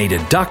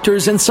fascinated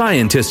doctors and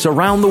scientists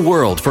around the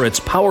world for its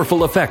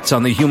powerful effects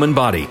on the human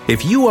body.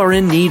 If you are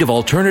in need of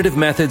alternative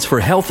methods for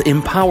health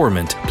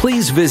empowerment,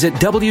 please visit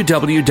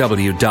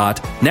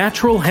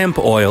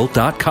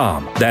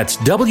www.naturalhempoil.com. That's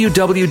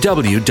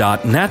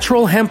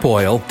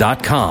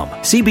www.naturalhempoil.com.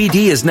 CBD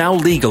is now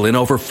legal in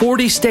over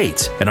 40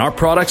 states, and our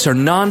products are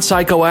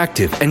non-psychoactive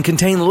and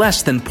contain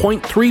less than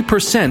 0.3%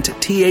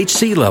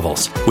 THC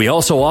levels. We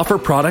also offer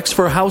products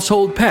for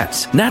household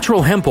pets.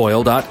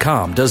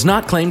 NaturalHempOil.com does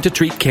not claim to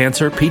treat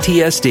cancer,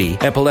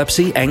 PTSD,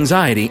 epilepsy,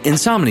 anxiety,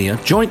 insomnia,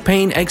 joint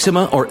pain,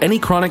 eczema, or any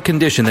chronic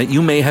condition that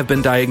you may have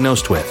been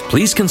diagnosed with.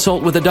 Please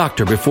consult with a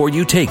doctor before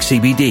you take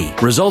CBD.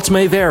 Results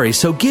may vary,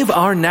 so give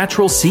our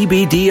natural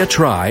CBD a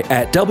try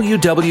at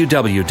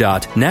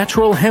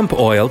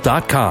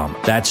www.naturalhempoil.com.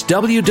 That's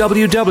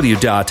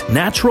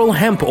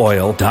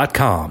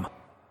www.naturalhempoil.com.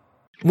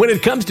 When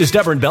it comes to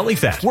stubborn belly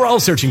fat, we're all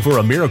searching for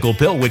a miracle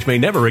pill which may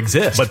never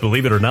exist. But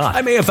believe it or not,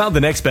 I may have found the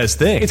next best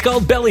thing. It's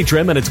called Belly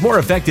Trim, and it's more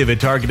effective at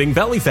targeting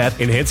belly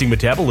fat, enhancing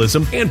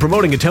metabolism, and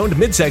promoting a toned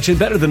midsection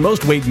better than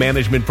most weight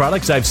management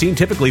products I've seen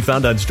typically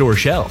found on store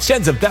shelves.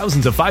 Tens of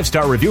thousands of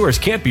 5-star reviewers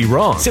can't be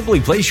wrong. Simply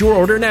place your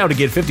order now to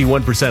get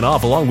 51%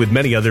 off along with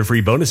many other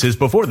free bonuses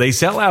before they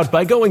sell out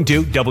by going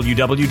to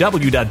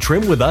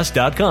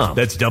www.trimwithus.com.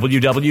 That's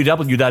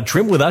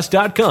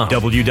www.trimwithus.com.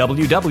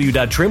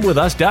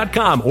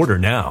 www.trimwithus.com. Order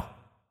now.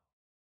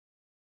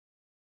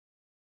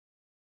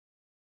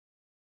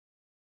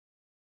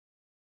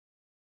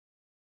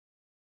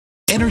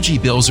 Energy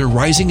bills are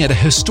rising at a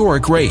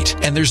historic rate,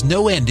 and there's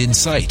no end in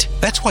sight.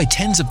 That's why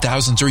tens of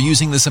thousands are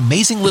using this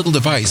amazing little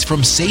device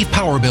from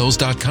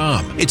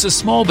SavePowerBills.com. It's a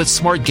small but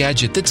smart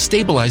gadget that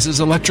stabilizes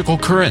electrical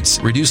currents,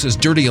 reduces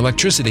dirty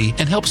electricity,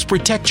 and helps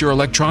protect your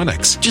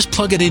electronics. Just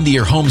plug it into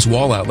your home's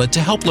wall outlet to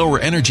help lower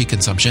energy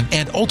consumption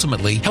and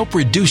ultimately help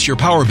reduce your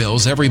power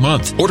bills every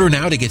month. Order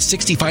now to get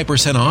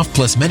 65% off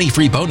plus many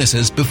free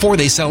bonuses before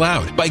they sell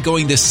out by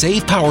going to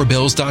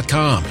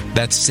SavePowerBills.com.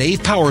 That's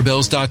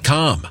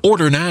SavePowerBills.com.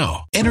 Order now.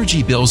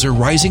 Energy bills are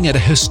rising at a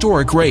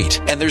historic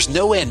rate, and there's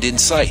no end in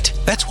sight.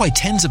 That's why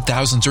tens of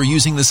thousands are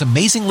using this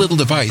amazing little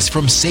device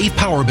from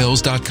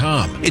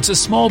SavePowerBills.com. It's a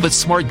small but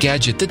smart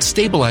gadget that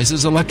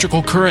stabilizes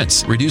electrical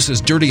currents,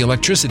 reduces dirty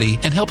electricity,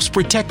 and helps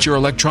protect your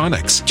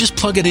electronics. Just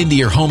plug it into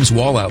your home's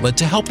wall outlet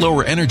to help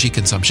lower energy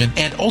consumption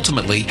and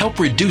ultimately help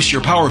reduce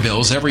your power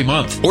bills every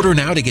month. Order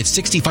now to get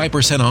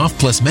 65% off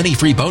plus many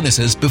free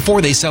bonuses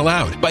before they sell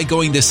out by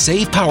going to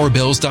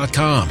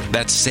SavePowerBills.com.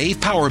 That's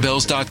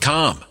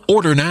SavePowerBills.com.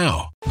 Order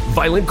now.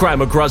 Violent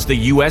crime across the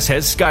U.S.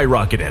 has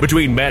skyrocketed.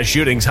 Between mass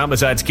shootings,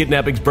 homicides,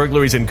 kidnappings,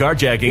 burglaries, and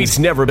carjackings, it's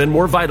never been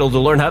more vital to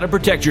learn how to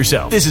protect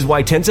yourself. This is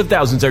why tens of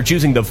thousands are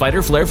choosing the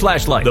Fighter Flare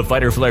flashlight. The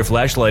Fighter Flare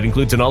flashlight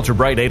includes an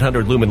ultra-bright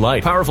 800-lumen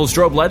light, powerful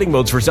strobe lighting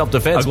modes for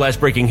self-defense, a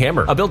glass-breaking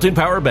hammer, a built-in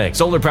power bank,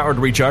 solar-powered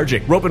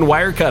recharging, rope and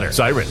wire cutter,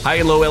 siren, high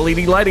and low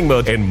LED lighting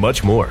mode, and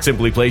much more.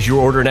 Simply place your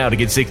order now to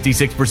get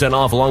 66%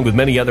 off along with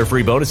many other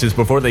free bonuses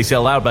before they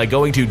sell out by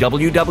going to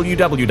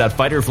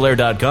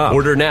www.fighterflare.com.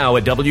 Order now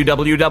at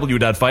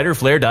www.fighterflare.com.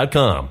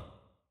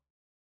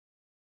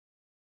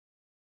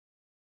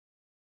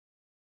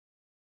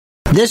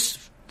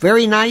 This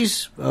very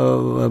nice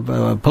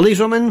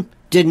policewoman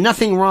did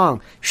nothing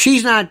wrong.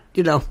 She's not,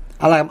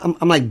 I'm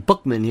like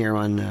Bookman here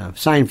on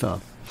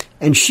Seinfeld.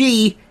 And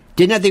she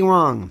did nothing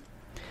wrong.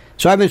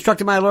 So I've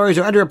instructed my lawyers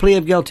are under a plea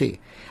of guilty.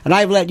 And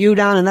I've let you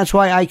down, and that's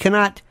why I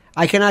cannot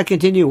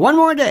continue one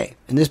more day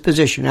in this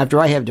position after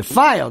I have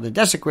defiled and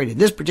desecrated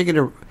this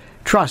particular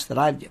trust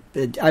that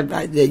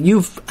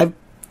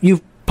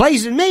you've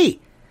placed in me.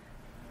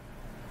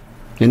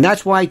 And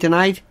that's why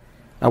tonight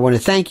I want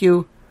to thank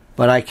you,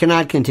 but I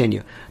cannot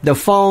continue. The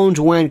phones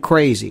went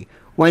crazy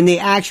when they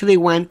actually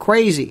went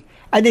crazy.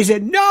 And they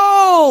said,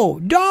 no,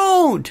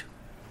 don't.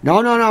 No,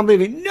 I'm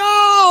leaving.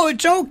 No,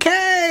 it's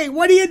okay.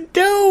 What are you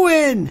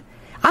doing?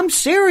 I'm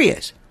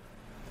serious.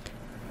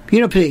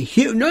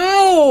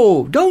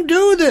 No, don't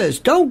do this.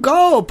 Don't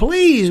go,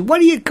 please.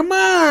 Come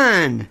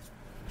on.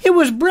 It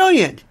was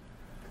brilliant.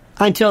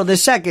 Until the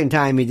second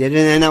time he did it,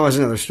 and then that was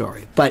another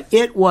story. But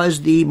it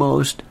was the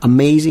most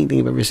amazing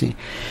thing I've ever seen.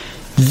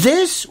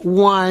 This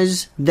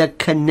was the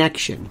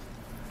connection.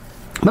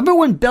 Remember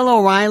when Bill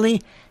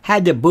O'Reilly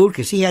had the boot,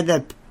 because he had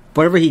that,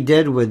 whatever he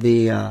did with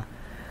the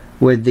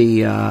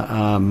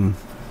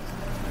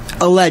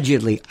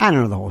allegedly, I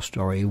don't know the whole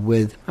story,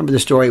 remember the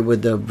story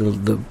with the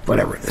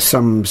whatever,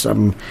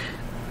 some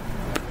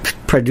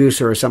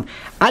producer or something.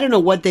 I don't know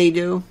what they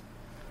do.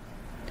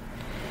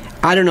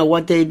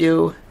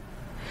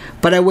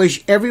 But I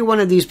wish every one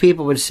of these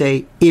people would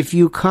say, if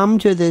you come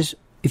to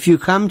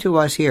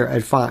us here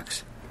at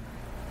Fox,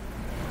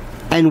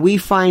 and we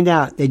find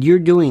out that you're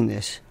doing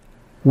this,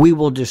 we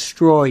will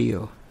destroy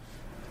you.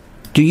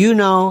 Do you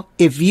know,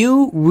 if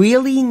you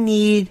really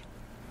need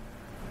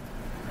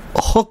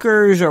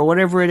hookers or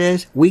whatever it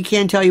is, we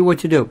can't tell you what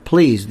to do.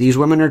 Please, these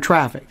women are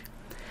trafficked.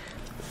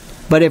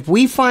 But if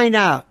we find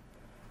out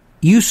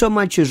you so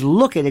much as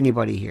look at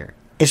anybody here,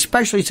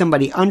 especially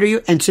somebody under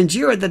you, and since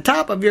you're at the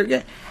top of your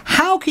game,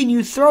 how can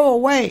you throw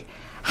away?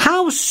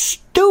 How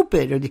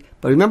stupid are they?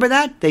 But remember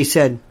that? They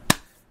said,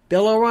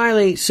 Bill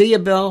O'Reilly, see you,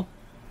 Bill.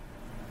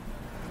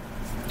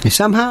 And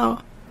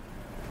somehow,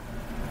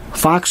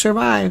 Fox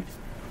survived.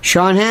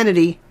 Sean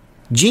Hannity,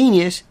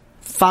 genius,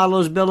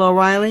 follows Bill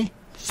O'Reilly,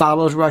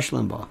 follows Rush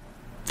Limbaugh.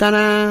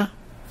 Ta-da!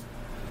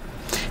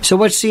 So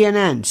what's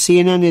CNN?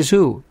 CNN is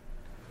who?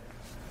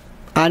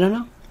 I don't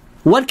know.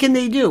 What can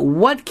they do?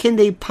 What can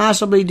they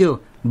possibly do?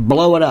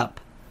 Blow it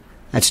up.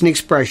 That's an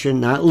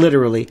expression, not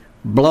literally.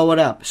 Blow it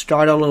up.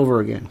 Start all over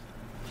again.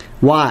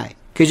 Why?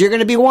 Because you're going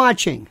to be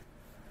watching.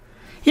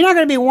 You're not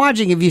going to be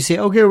watching if you say,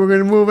 okay, we're going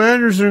to move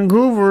Anderson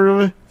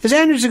Cooper. Is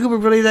Anderson Cooper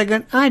really that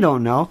good? I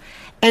don't know.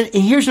 And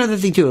here's another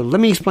thing, too. Let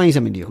me explain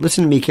something to you.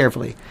 Listen to me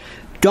carefully.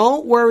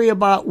 Don't worry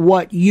about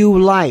what you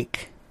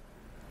like.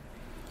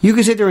 You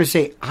can sit there and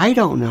say, I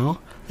don't know.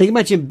 Like you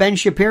mentioned Ben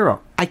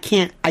Shapiro.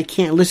 I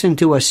can't listen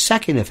to a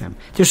second of him.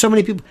 There's so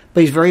many people,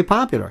 but he's very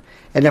popular.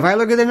 And if I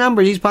look at the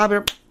numbers, he's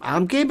popular.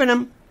 I'm keeping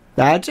him.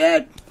 That's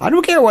it. I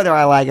don't care whether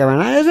I like him or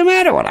not. It doesn't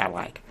matter what I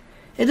like.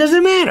 It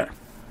doesn't matter.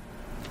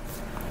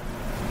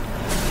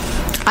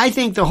 I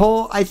think the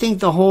whole,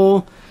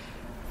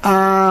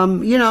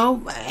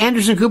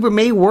 Anderson Cooper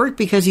may work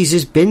because he's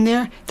just been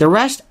there. The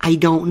rest, I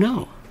don't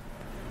know.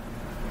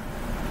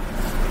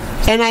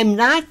 And I'm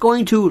not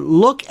going to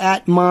look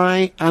at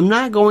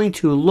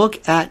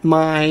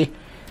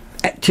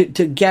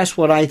to guess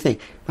what I think.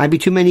 Might be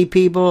too many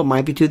people, it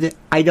might be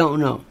I don't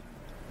know.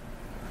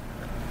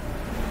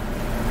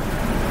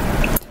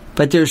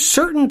 But there's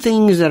certain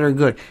things that are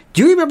good.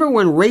 Do you remember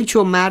when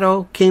Rachel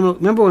Maddow came up?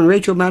 Remember when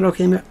Rachel Maddow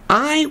came here?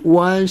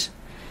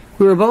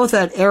 We were both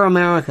at Air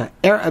America.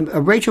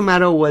 Rachel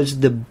Maddow was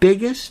the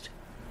biggest.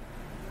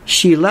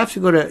 She left to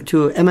go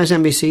to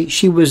MSNBC.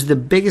 She was the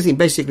biggest thing,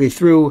 basically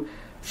through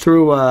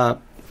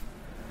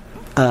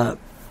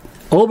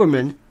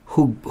Olbermann,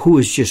 who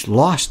has just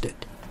lost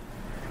it.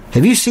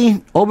 Have you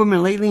seen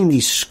Olbermann lately in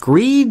these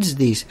screeds?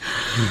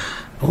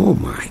 Oh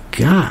my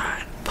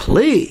God!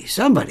 Please,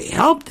 somebody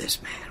help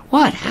this man.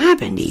 What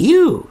happened to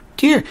you,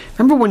 dear?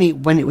 Remember when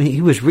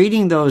he was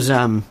reading those?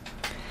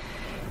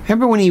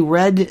 Remember when he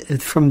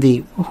read from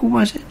who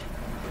was it?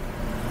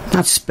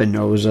 Not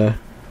Spinoza.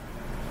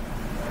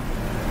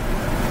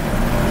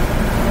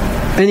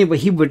 Anyway,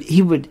 he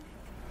would.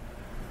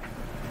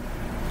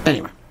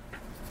 Anyway.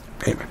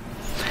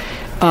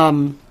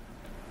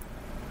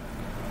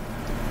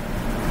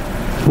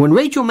 When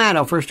Rachel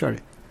Maddow first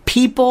started,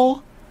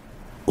 people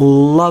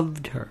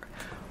loved her.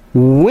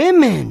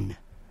 Women.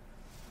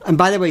 And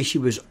by the way, she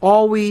was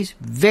always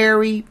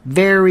very,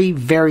 very,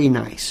 very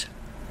nice.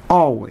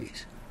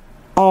 Always.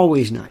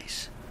 Always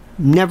nice.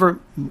 Never.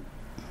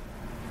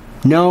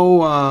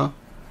 No.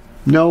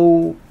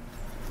 Nothing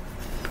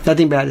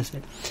bad to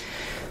say.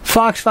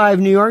 Fox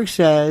 5 New York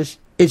says,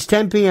 it's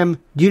 10 p.m.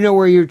 Do you know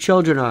where your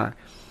children are?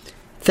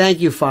 Thank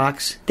you,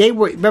 Fox.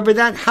 Remember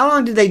that? How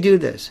long did they do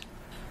this?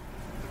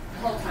 The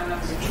whole time I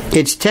was a kid.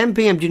 It's 10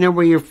 p.m. Do you know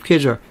where your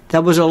kids are?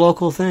 That was a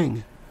local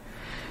thing.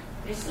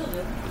 They still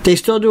do. They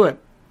still do it.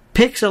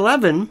 Pix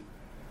 11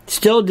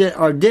 still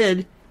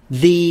did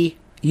the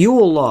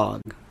Yule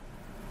log.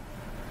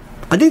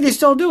 I think they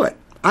still do it.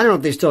 I don't know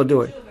if they still do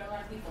it. A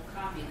lot of people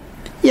copied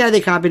it. Yeah, they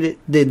copied it.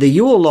 The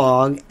Yule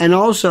log, and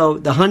also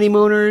the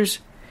honeymooners.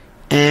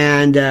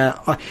 And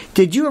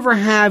did you ever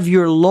have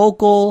your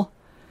local?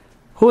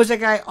 Who was that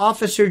guy?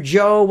 Officer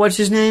Joe. What's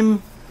his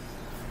name?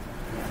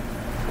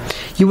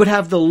 You would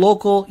have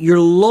your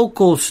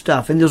local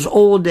stuff in those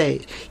old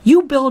days.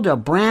 You build a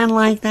brand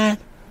like that.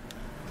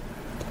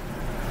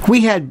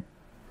 We had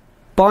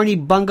Barney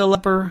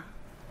Bungalepper,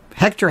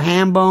 Hector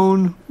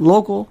Hambone,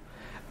 local.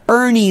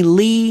 Ernie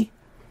Lee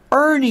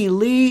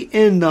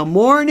in the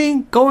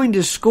morning, going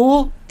to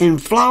school in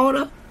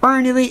Florida.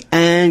 Ernie Lee,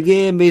 and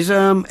give me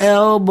some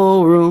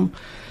elbow room.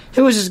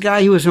 There was this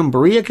guy, he was from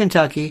Berea,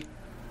 Kentucky.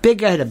 Big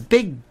guy, had a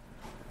big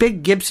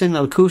Gibson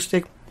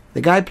acoustic.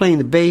 The guy playing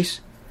the bass.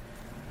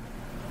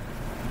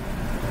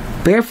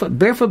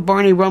 Barefoot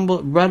Barney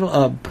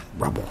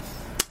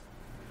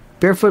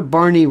Barefoot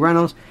Barney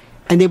Reynolds.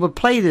 And they would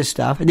play this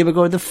stuff, and they would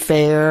go to the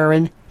fair.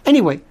 And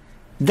anyway,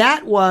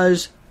 that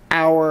was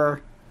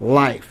our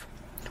life.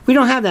 We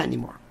don't have that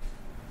anymore.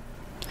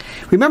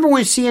 Remember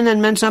when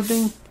CNN meant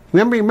something?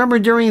 Remember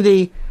during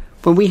the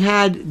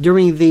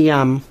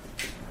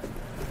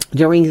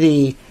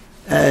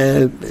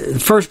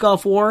first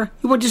Gulf War,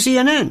 you went to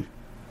CNN.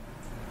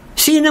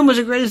 CNN was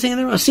the greatest thing in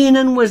the world.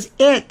 CNN was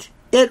it.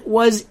 It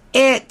was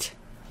it.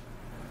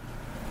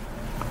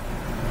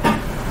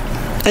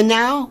 And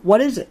now,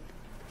 what is it?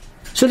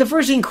 So the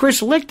first thing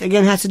Chris Licht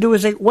again has to do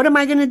is say, what am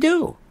I going to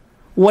do?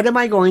 What am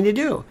I going to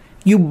do?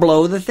 You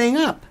blow the thing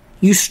up.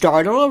 You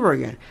start all over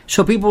again.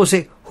 So people will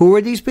say, who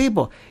are these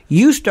people?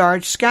 You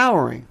start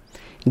scouring.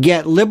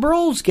 Get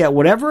liberals, get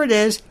whatever it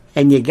is,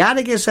 and you got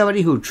to get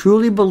somebody who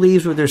truly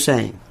believes what they're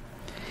saying.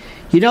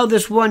 You know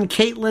this one,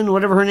 Caitlin,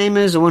 whatever her name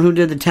is, the one who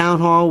did the town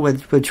hall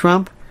with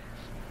Trump?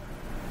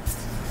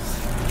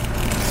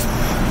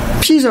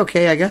 She's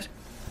okay, I guess.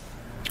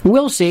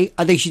 We'll see.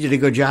 I think she did a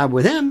good job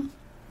with him.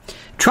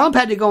 Trump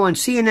had to go on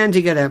CNN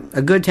to get a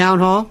good town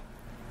hall.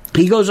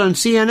 He goes on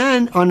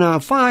CNN, on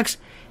Fox,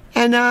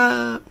 and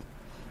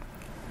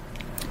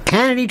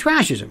Hannity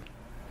trashes him.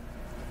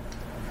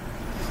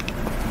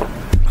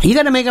 You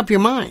got to make up your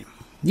mind.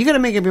 You got to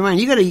make up your mind.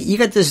 You got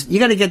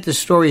to get this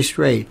story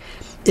straight.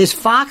 Is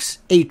Fox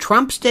a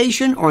Trump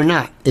station or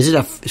not? Is it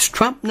a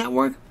Trump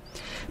network?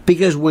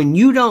 Because when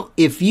you don't,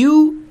 if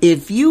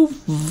you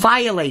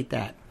violate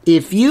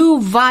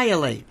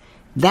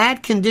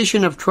that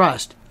condition of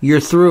trust, you're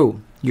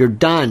through. You're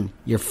done.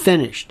 You're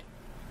finished.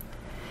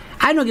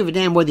 I don't give a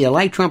damn whether you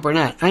like Trump or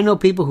not. I know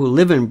people who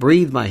live and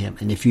breathe by him.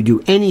 And if you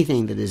do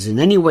anything that is in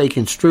any way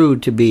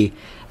construed to be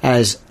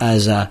as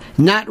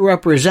not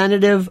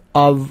representative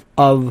of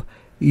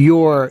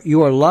your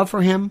love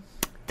for him,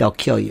 they'll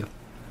kill you.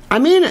 I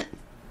mean it.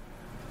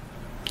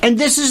 And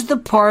this is the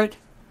part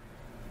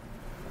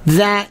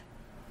that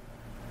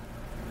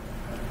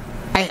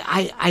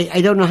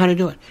I don't know how to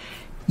do it.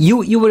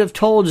 You would have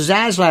told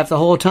Zaslav the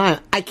whole time,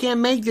 I can't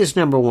make this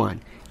number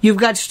one. You've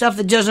got stuff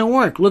that doesn't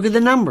work. Look at the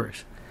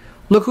numbers.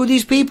 Look who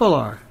these people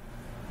are.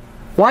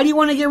 Why do you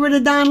want to get rid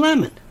of Don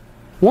Lemon?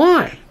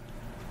 Why?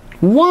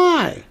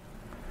 Why?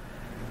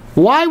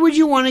 Why would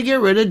you want to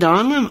get rid of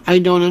Don Lemon? I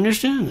don't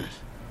understand this.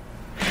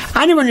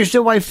 I never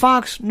understood why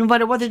Fox, no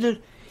matter what they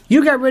did,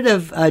 you got rid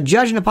of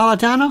Judge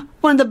Napolitano,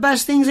 one of the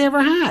best things they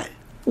ever had.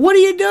 What are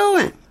you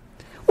doing?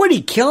 What, did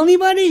he kill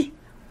anybody?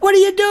 What are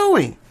you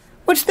doing?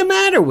 What's the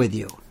matter with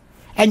you?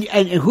 And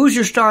who's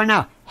your star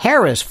now?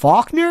 Harris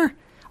Faulkner?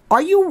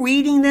 Are you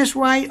reading this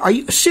right? Are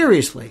you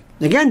seriously?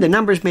 Again, the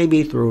numbers may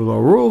be through the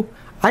roof.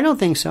 I don't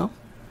think so.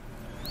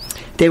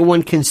 They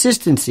want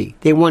consistency.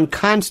 They want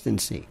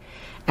constancy.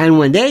 And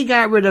when they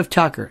got rid of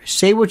Tucker,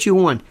 say what you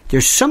want,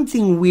 there's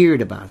something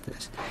weird about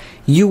this.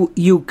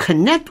 You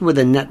connect with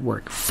a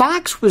network.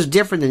 Fox was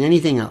different than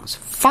anything else.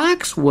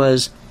 Fox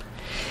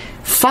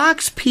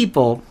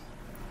became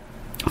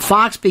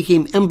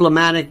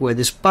emblematic with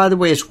this. By the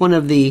way, it's one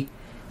of the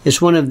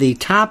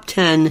top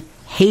 10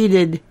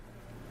 hated.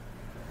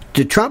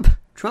 The Trump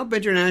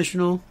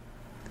International.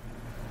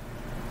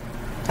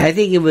 I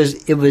think it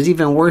was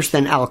even worse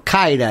than Al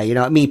Qaeda. You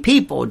know, I mean,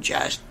 people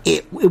just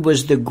it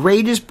was the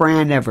greatest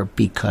brand ever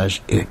because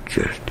it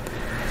just.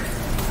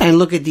 And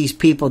look at these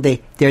people; they're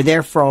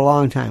there for a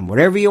long time.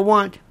 Whatever you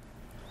want.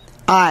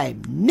 I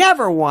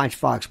never watched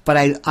Fox, but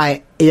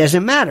it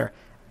doesn't matter.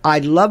 I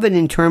love it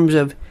in terms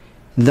of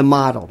the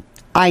model.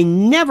 I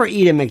never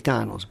eat at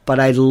McDonald's,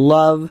 but I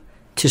love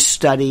to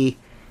study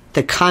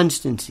the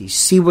constancy,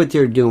 see what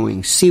they're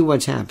doing, see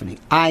what's happening.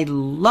 I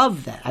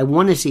love that. I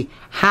want to see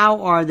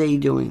how are they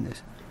doing this.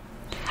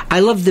 I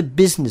love the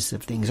business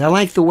of things. I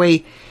like the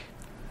way,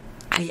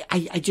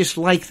 I just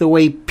like the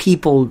way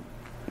people,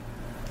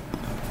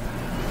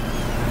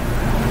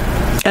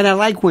 and I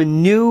like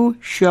when new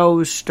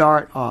shows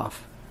start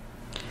off.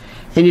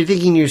 And you're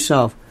thinking to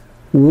yourself,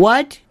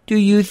 what do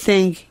you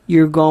think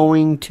you're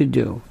going to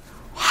do?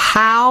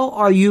 How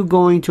are you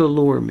going to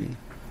lure me?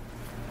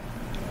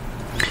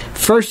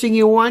 First thing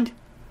you want,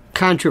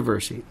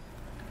 controversy.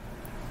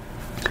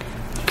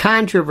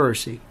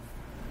 Controversy.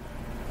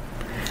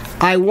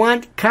 I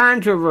want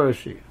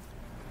controversy.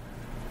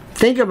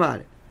 Think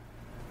about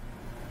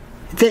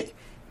it.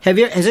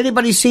 Has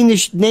anybody seen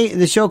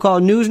the show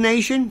called News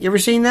Nation? You ever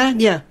seen that?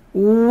 Yeah.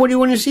 What do you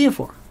want to see it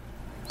for?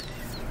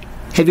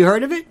 Have you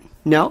heard of it?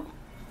 No?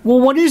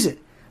 Well, what is it?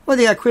 Well,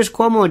 they got Chris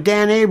Cuomo and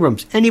Dan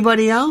Abrams.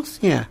 Anybody else?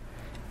 Yeah.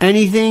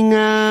 Anything,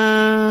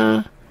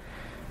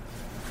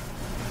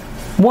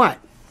 what?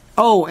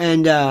 Oh,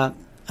 and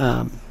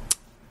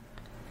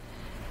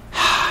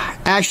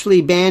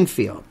Ashley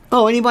Banfield.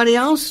 Oh, anybody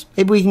else?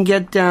 Maybe we can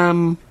get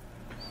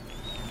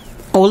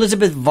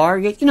Elizabeth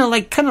Vargas. You know,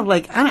 like kind of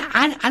like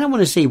I don't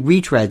want to say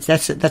retreads.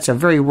 That's a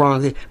very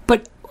wrong thing.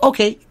 But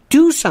okay,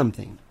 do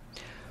something.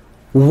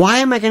 Why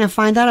am I going to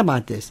find out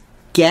about this?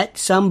 Get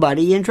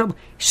somebody in trouble.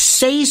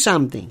 Say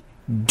something.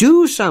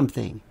 Do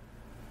something.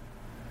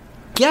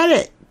 Get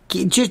it.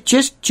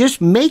 Just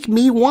make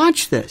me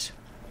watch this.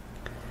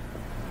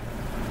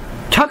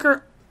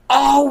 Tucker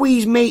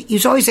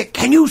he's always said,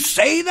 can you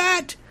say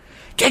that?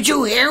 Did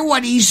you hear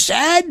what he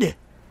said?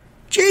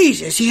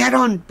 Jesus, he had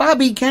on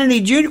Bobby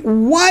Kennedy Jr.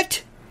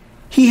 What?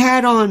 He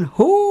had on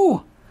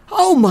who?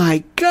 Oh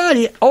my God,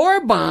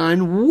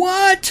 Orban,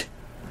 what?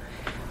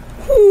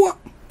 What?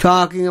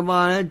 Talking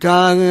about it.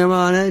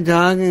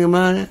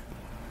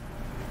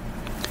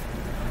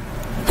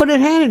 What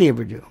did Hannity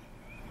ever do?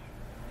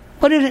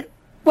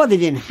 Well, they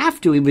didn't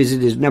have to. He was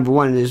at his number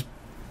one in his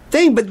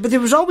thing, but there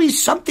was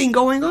always something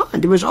going on.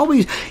 There was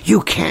always,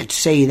 you can't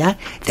say that.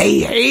 They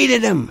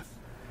hated him.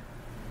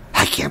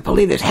 I can't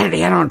believe this. Hannity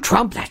had on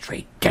Trump. That's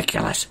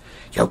ridiculous.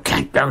 You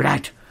can't do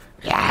that.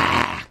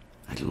 Yeah.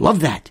 I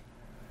love that.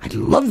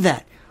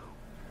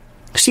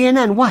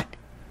 CNN, what?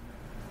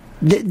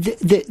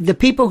 The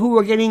people who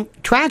were getting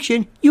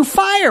traction, you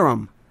fire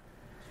them.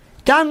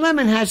 Don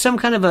Lemon had some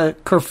kind of a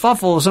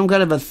kerfuffle, some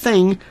kind of a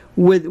thing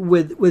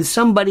with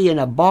somebody in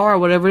a bar or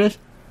whatever it is.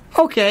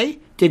 Okay.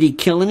 Did he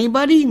kill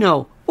anybody?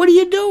 No. What are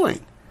you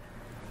doing?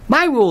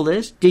 My rule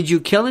is, did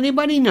you kill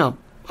anybody? No.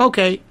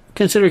 Okay.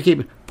 Consider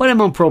keeping. Put him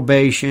on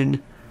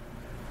probation.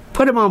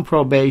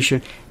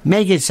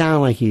 Make it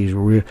sound like he's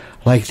real,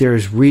 like they're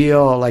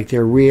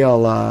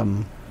real,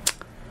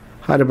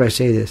 how do I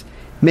say this?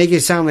 Make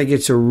it sound like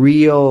it's a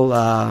real,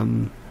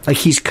 like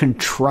he's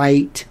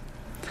contrite.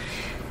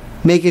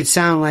 Make it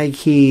sound like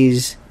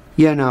he's,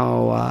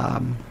 how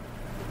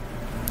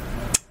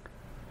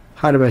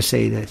do I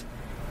say this?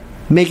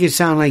 Make it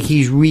sound like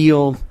he's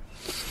real.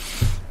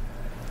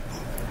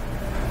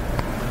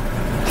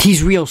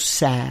 He's real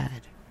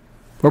sad.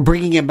 We're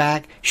bringing him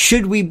back.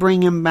 Should we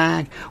bring him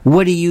back?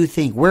 What do you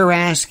think? We're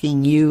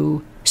asking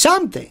you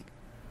something.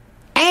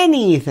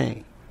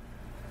 Anything.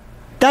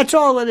 That's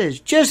all it is.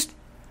 Just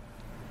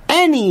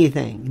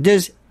anything.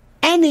 Does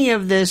any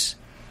of this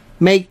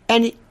make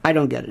any... I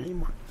don't get it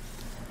anymore.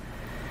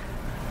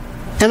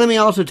 And let me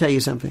also tell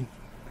you something.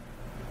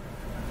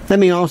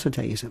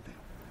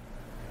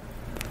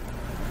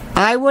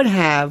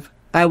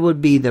 I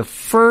would be the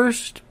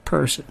first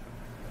person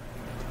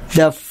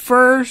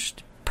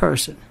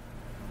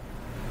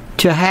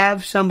to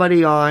have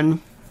somebody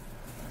on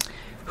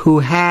who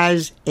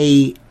has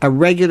a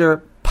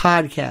regular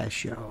podcast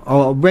show,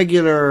 or a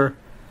regular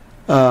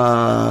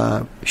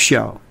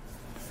show.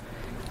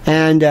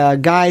 And a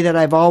guy that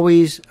I've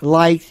always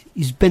liked,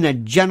 he's been a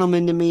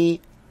gentleman to me,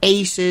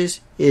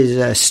 Aces,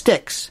 is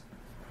Styx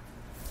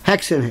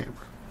Hexenhammer.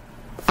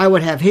 I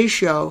would have his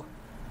show,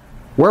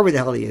 wherever the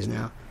hell he is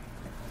now,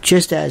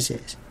 just as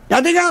is.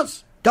 Nothing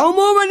else. Don't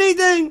move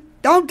anything.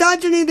 Don't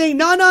touch anything.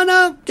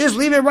 No. Just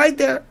leave it right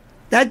there.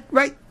 That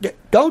right.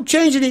 Don't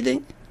change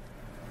anything.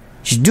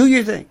 Just do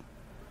your thing.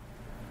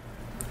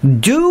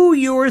 Do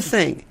your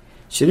thing.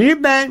 Sit in your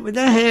bed with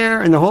the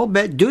hair and the whole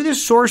bed. Do the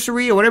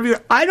sorcery or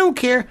whatever I don't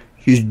care.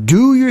 Just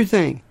do your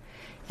thing.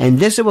 And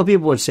this is what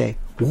people would say.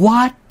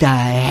 What the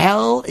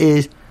hell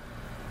is...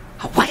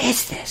 What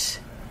is this?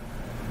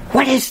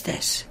 What is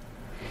this?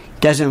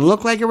 Doesn't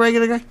look like a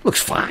regular guy.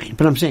 Looks fine.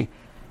 But I'm saying,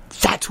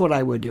 that's what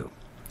I would do.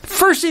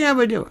 First thing I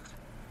would do.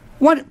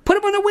 Put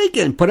him on the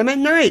weekend. Put him at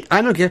night.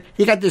 I don't care.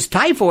 You got this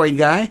typhoid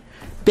guy.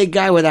 Big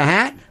guy with a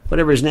hat.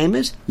 Whatever his name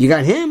is. You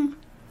got him.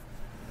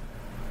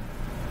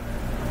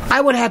 I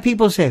would have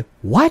people say,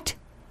 what?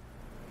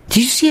 Did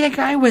you see that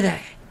guy with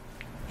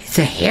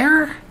the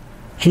hair?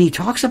 And he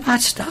talks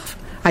about stuff?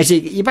 I say,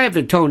 you might have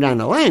to tone down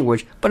the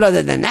language, but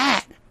other than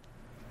that,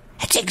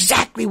 it's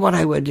exactly what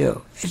I would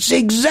do. It's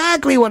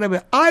exactly what I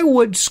would. I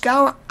would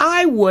scour.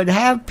 I would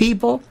have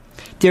people.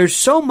 There's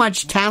so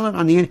much talent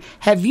on the internet.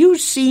 Have you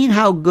seen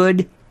how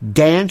good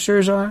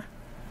dancers are?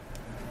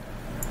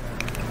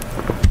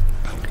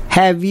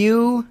 Have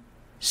you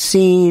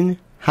seen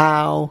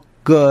how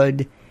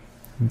good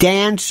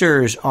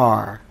dancers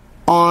are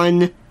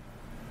on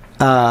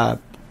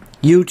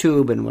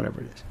YouTube and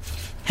whatever it is?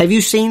 Have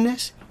you seen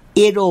this?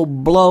 It'll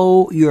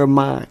blow your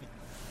mind.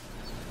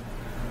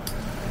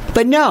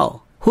 But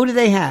no, who do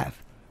they have?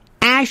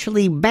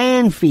 Ashley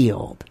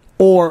Banfield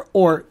or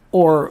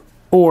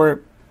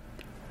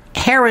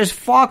Harris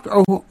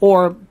Faulkner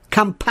or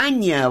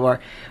Campagna or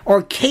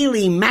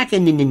Kaylee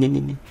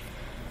McEnany.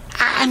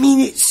 I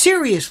mean,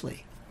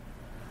 seriously.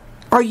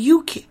 Are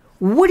you kidding?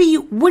 What do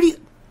you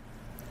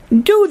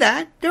do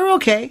that? They're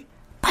okay.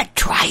 But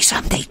try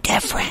something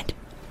different.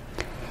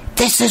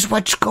 This is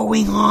what's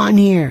going on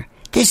here.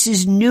 This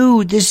is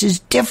new. This is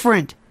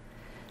different.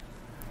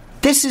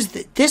 This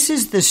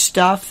is the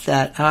stuff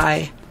that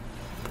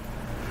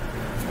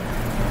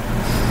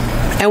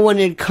and when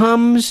it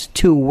comes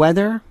to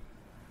weather,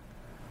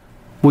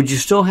 would you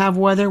still have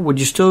weather? Would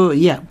you still,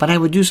 yeah, but I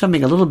would do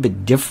something a little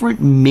bit different,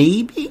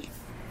 maybe.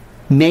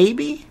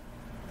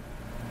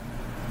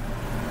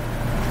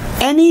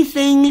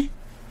 Anything,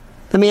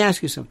 let me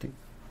ask you something.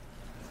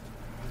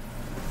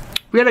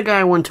 We had a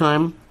guy one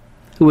time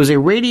who was a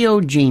radio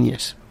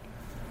genius.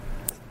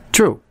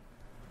 True.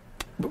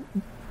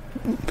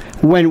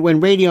 When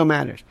radio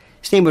matters.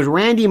 His name was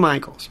Randy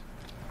Michaels.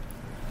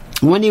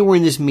 One day we're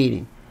in this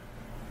meeting.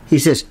 He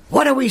says,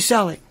 what are we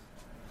selling?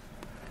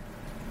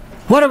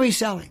 What are we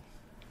selling?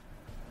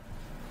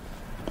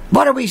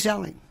 What are we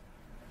selling?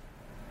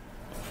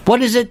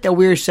 What is it that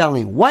we're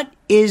selling? What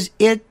is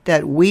it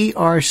that we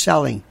are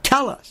selling?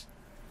 Tell us.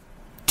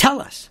 Tell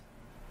us.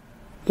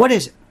 What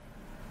is it?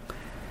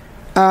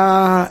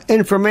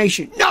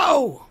 Information.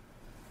 No!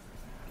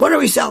 What are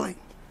we selling?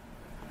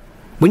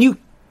 When you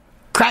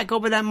crack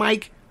open that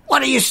mic,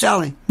 what are you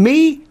selling?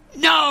 Me?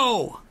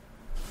 No!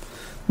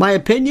 My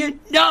opinion?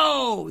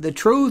 No! The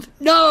truth?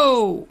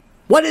 No!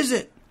 What is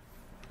it?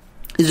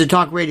 Is it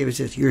talk radio? It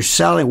says,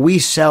 we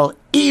sell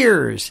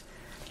ears.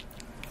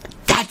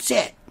 That's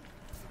it.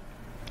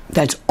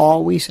 That's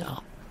all we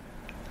sell.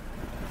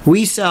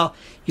 We sell,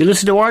 you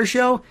listen to our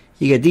show,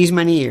 you get these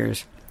many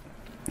ears.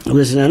 You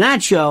listen to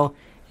that show,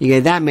 you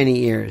get that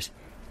many ears.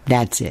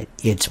 That's it.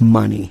 It's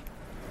money.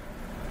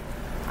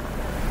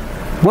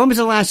 When was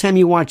the last time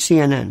you watched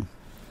CNN?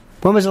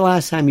 When was the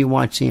last time you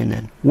watched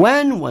CNN?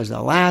 When was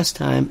the last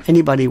time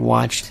anybody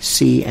watched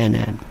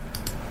CNN?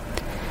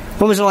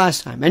 When was the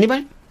last time?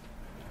 Anybody?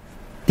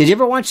 Did you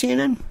ever watch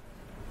CNN?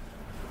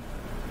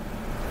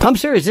 I'm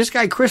serious. This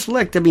guy, Chris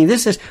Licht, I mean,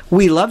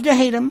 we love to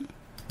hate him.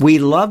 We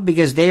love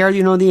because they are,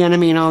 the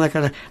enemy and all that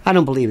kind of... I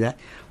don't believe that.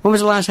 When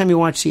was the last time you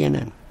watched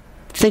CNN?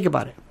 Think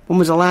about it. When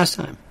was the last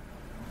time?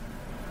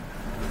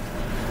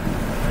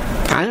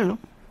 I don't know.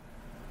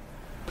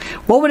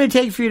 What would it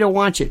take for you to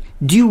watch it?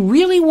 Do you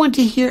really want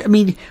to hear... I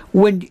mean,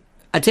 I'm going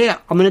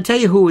to tell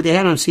you who they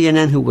had on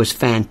CNN who was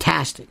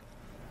fantastic.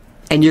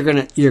 And you're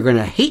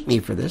gonna hate me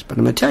for this, but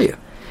I'm going to tell you.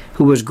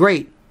 Who was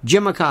great.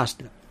 Jim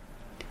Acosta.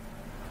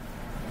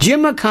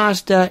 Jim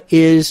Acosta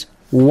is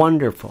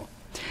wonderful.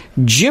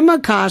 Jim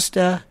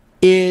Acosta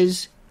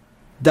is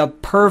the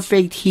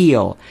perfect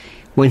heel.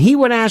 When he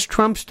would ask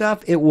Trump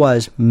stuff, it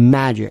was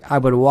magic. I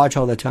would watch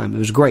all the time. It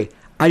was great.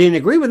 I didn't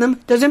agree with him.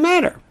 Doesn't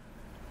matter.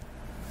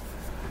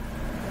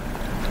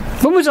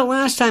 When was the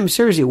last time,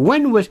 seriously,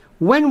 when was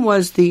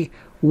the...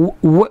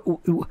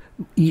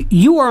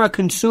 you are a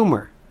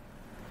consumer.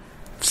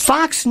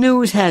 Fox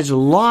News has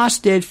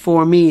lost it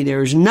for me.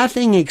 There's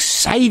nothing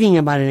exciting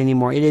about it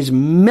anymore. It is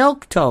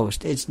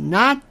milquetoast. It's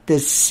not the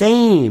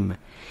same.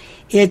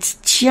 It's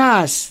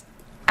just,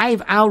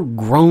 I've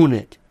outgrown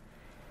it.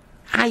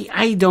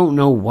 I don't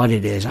know what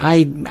it is.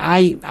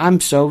 I'm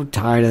so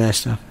tired of that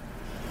stuff.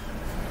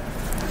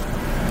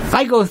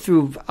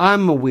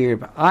 I'm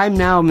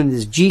in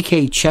this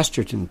G.K.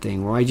 Chesterton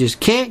thing where I just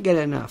can't get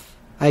enough.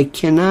 I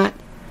cannot.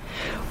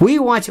 We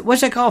watch,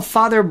 what's that called?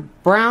 Father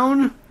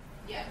Brown?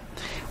 Yeah.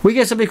 We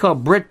get something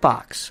called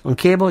BritBox on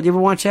cable. Do you ever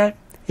watch that?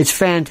 It's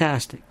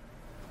fantastic.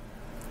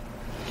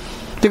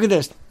 Look at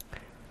this.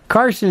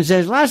 Carson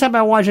says, last time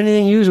I watched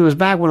anything used was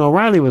back when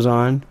O'Reilly was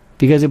on,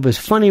 because it was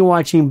funny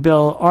watching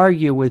Bill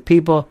argue with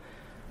people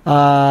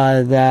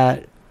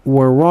that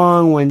were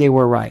wrong when they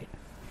were right.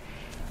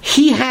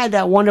 He had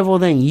that wonderful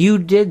thing. You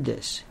did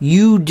this.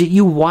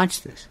 You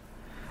watched this.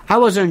 I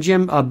was on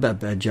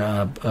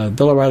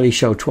Bill O'Reilly's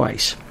show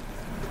twice.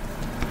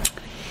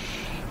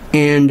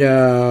 And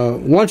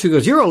once he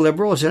goes, you're a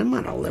liberal. I said, I'm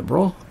not a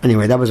liberal.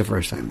 Anyway, that was the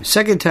first time.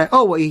 Second time,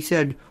 he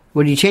said,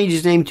 when he changed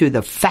his name to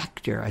The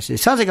Factor, I said, it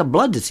sounds like a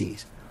blood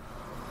disease.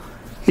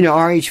 You know,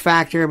 RH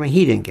Factor. I mean,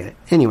 he didn't get it.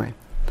 Anyway.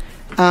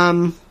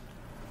 I'll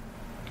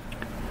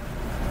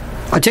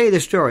tell you the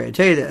story. I'll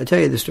tell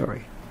you the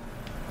story.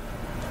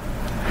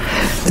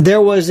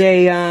 There was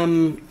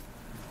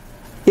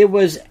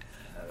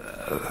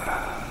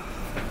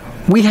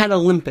we had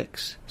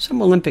Olympics,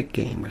 some Olympic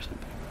game or something.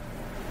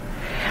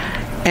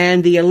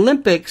 And the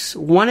Olympics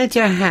wanted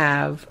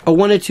to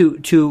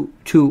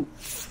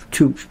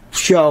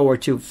show or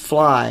to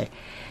fly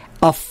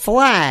a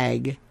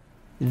flag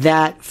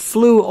that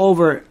flew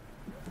over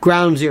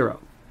ground zero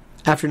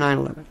after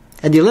 9/11.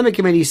 And the Olympic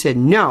Committee said,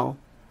 no,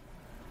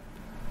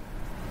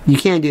 you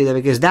can't do that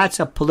because that's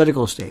a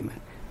political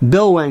statement.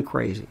 Bill went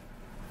crazy.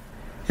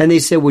 And they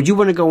said, would you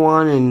want to go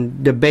on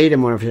and debate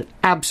him? Or I said,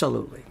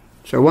 absolutely.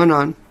 So I went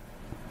on.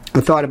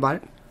 I thought about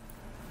it.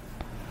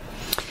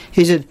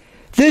 He said,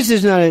 this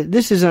is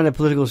not a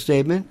political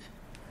statement.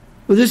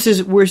 Well, this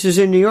is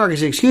in New York. I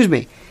said, excuse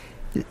me.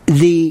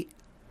 The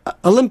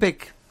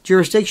Olympic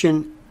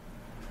jurisdiction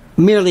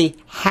merely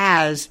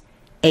has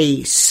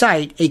a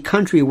site, a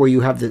country where you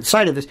have the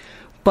site of this,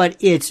 but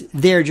it's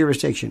their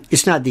jurisdiction.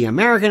 It's not the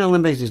American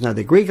Olympics. It's not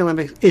the Greek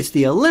Olympics. It's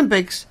the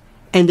Olympics,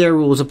 and their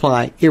rules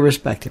apply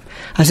irrespective.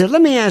 I said,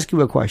 let me ask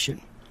you a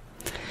question.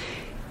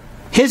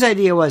 His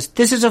idea was,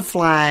 this is a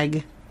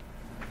flag.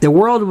 The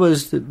world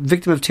was the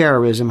victim of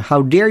terrorism.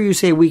 How dare you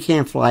say we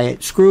can't fly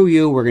it? Screw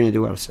you. We're going to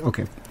do it.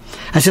 Okay.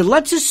 I said,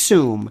 let's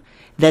assume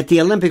that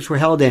the Olympics were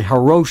held in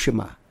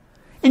Hiroshima,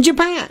 in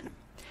Japan,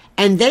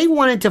 and they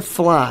wanted to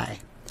fly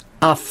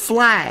a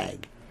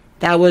flag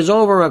that was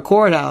over a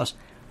courthouse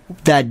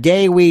the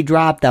day we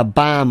dropped a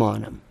bomb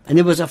on them. And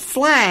it was a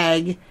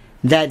flag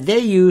that they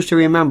used to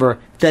remember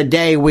the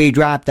day we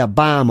dropped a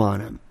bomb on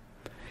them.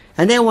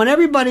 And they want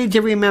everybody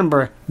to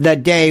remember the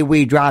day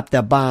we dropped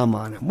the bomb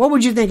on them. What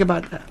would you think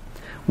about that?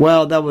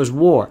 Well, that was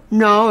war.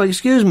 No,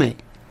 excuse me.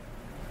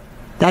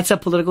 That's a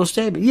political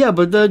statement. Yeah,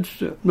 but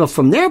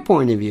from their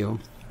point of view,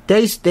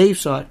 they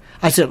saw it.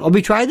 I said, let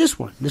me try this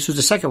one. This was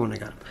the second one I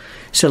got.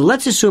 So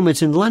let's assume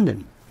it's in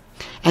London.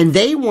 And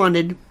they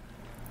wanted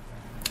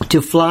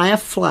to fly a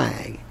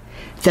flag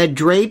that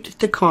draped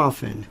the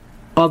coffin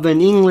of an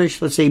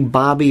English, let's say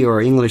Bobby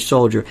or English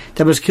soldier,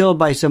 that was killed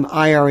by some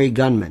IRA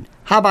gunman.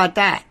 How about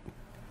that?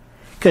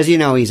 Because,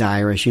 he's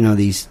Irish.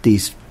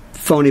 These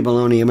phony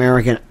baloney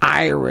American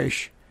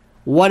Irish.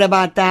 What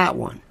about that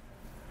one?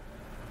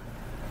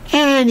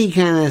 And he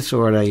kind of,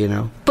 sort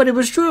of, But it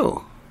was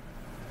true.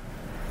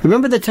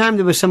 Remember the time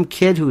there was some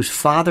kid whose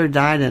father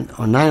died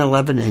on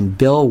 9/11 and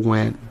Bill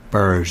went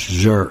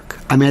berserk.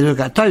 I mean, I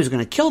thought he was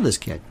going to kill this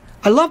kid.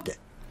 I loved it.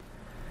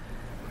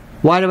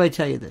 Why do I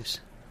tell you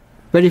this?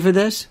 Ready for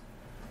this?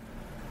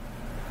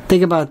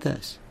 Think about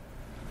this.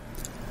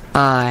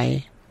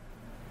 I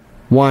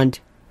want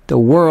the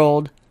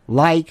world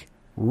like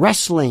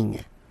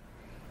wrestling.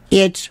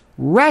 It's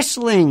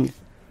wrestling.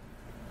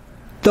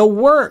 The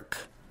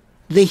work,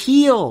 the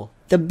heel,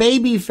 the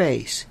baby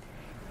face,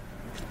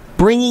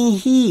 bringing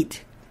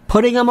heat,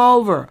 putting them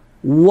over.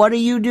 What are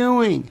you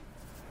doing?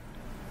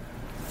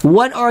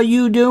 What are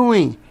you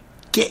doing?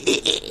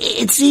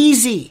 It's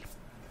easy.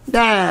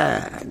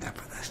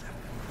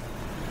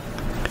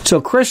 So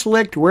Chris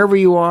Licht, wherever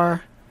you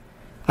are,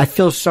 I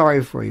feel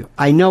sorry for you.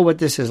 I know what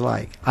this is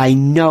like. I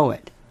know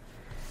it.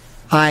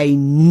 I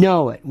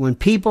know it. When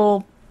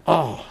people,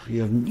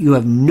 you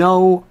have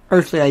no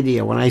earthly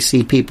idea when I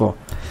see people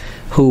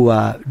who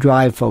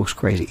drive folks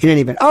crazy. In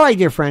any event, all right,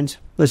 dear friends,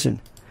 listen.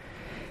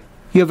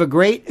 You have a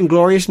great and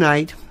glorious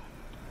night.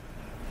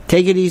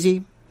 Take it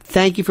easy.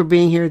 Thank you for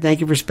being here.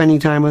 Thank you for spending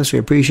time with us. We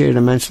appreciate it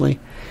immensely.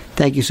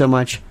 Thank you so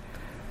much.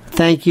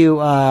 Thank you.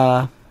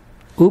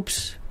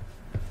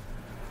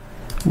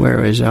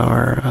 Where is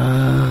our...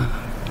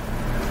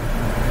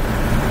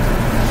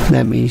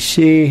 let me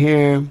see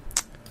here.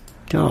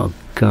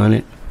 Doggone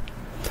it.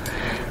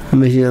 Let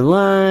me see the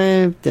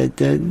live.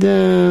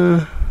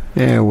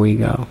 There we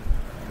go.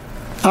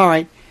 All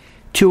right.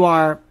 To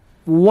our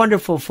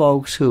wonderful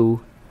folks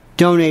who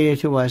donated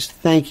to us.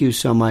 Thank you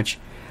so much.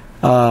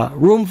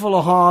 Roomful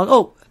of Hogs.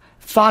 Oh,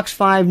 Fox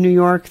 5 New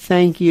York,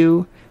 thank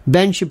you.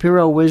 Ben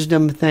Shapiro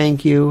Wisdom,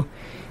 thank you.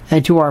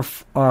 And to our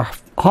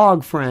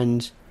hog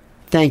friends,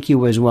 thank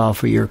you as well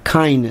for your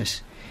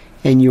kindness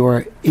and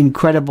your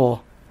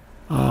incredible,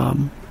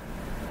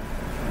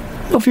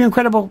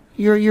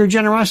 your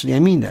generosity. I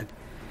mean that.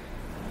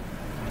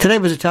 Today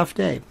was a tough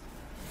day.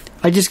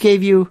 I just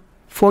gave you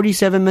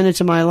 47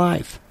 minutes of my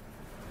life.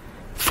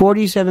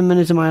 47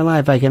 minutes of my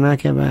life I cannot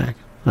get back.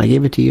 I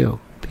gave it to you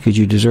because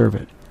you deserve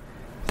it.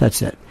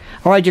 That's it.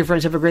 All right, dear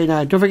friends, have a great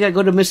night. Don't forget,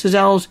 go to Mrs.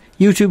 L's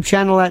YouTube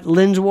channel at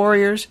Lynn's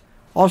Warriors.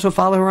 Also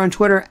follow her on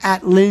Twitter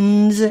at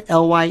Lynn's,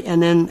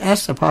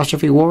 Lyns,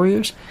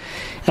 _Warriors.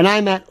 And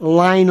I'm at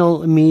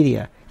Lionel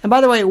Media. And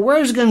by the way,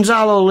 where's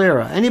Gonzalo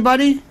Lira?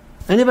 Anybody?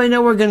 Anybody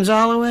know where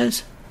Gonzalo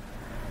is?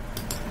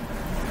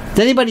 Does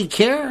anybody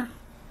care?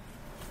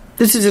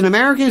 This is an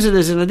American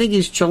citizen. I think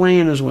he's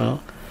Chilean as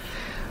well.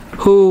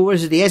 Who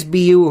was it? The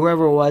SBU,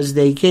 whoever it was,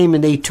 they came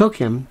and they took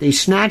him. They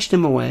snatched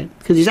him away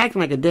because he's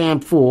acting like a damn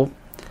fool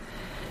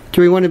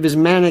during one of his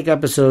manic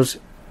episodes,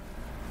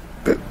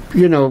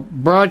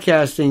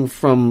 broadcasting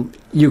from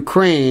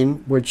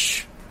Ukraine,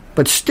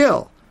 but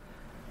still,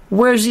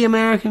 where's the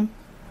American?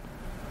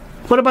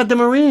 What about the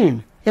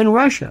Marine in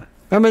Russia?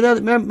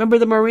 Remember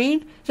the Marine?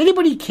 Does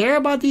anybody care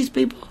about these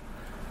people?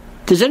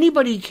 Does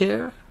anybody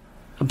care?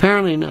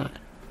 Apparently not.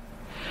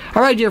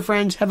 All right, dear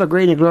friends, have a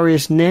great and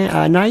glorious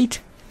night.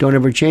 Don't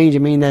ever change. I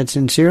mean that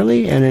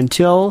sincerely. And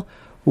until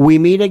we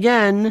meet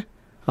again,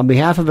 on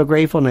behalf of a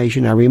grateful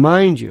nation, I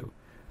remind you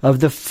of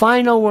the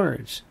final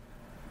words.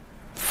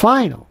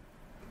 Final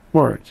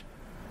words.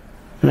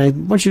 And I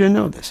want you to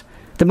know this.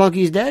 The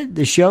monkey's dead.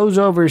 The show's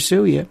over.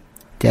 Sue you.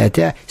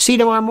 Ta-ta. See you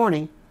tomorrow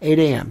morning, 8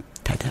 a.m.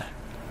 Ta-ta.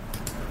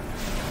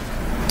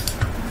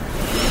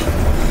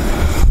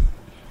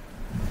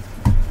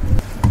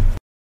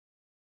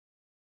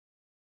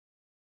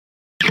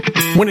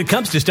 When it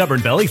comes to stubborn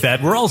belly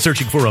fat, we're all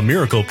searching for a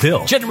miracle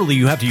pill. Generally,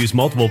 you have to use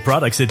multiple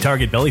products that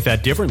target belly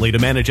fat differently to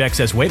manage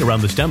excess weight around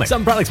the stomach.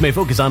 Some products may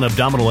focus on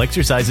abdominal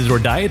exercises or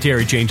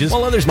dietary changes,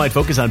 while others might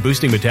focus on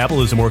boosting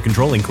metabolism or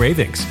controlling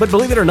cravings. But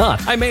believe it or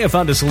not, I may have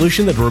found a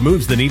solution that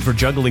removes the need for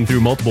juggling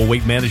through multiple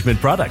weight management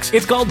products.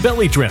 It's called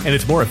Belly Trim, and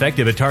it's more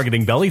effective at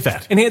targeting belly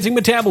fat, enhancing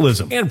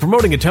metabolism, and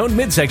promoting a toned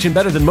midsection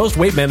better than most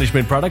weight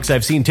management products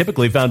I've seen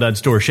typically found on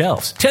store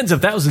shelves. Tens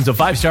of thousands of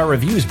 5-star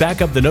reviews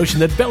back up the notion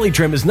that Belly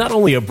Trim is not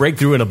only a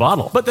breakthrough in a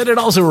bottle, but that it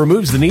also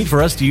removes the need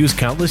for us to use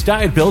countless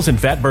diet pills and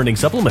fat-burning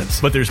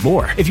supplements. But there's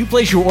more. If you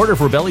place your order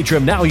for Belly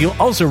Trim now, you'll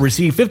also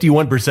receive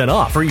 51%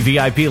 off, free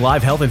VIP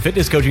live health and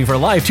fitness coaching for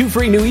life, 2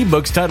 free new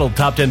ebooks titled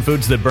Top 10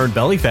 Foods That Burn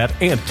Belly Fat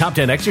and Top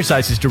 10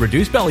 Exercises to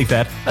Reduce Belly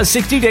Fat, a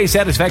 60-day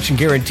satisfaction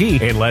guarantee,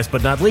 and last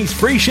but not least,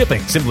 free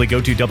shipping. Simply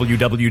go to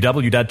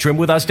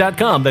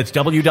www.trimwithus.com. That's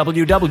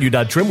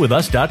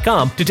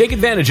www.trimwithus.com to take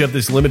advantage of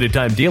this limited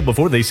time deal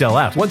before they sell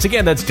out. Once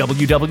again, that's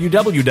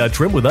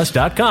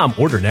www.trimwithus.com.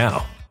 Order now.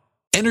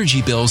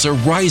 Energy bills are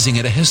rising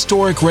at a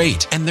historic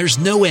rate, and there's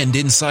no end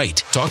in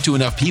sight. Talk to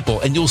enough people,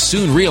 and you'll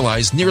soon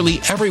realize nearly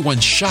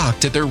everyone's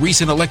shocked at their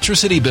recent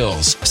electricity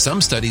bills.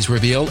 Some studies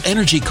reveal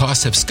energy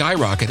costs have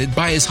skyrocketed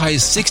by as high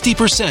as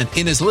 60%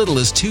 in as little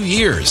as 2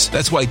 years.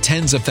 That's why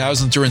tens of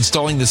thousands are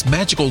installing this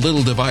magical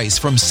little device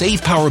from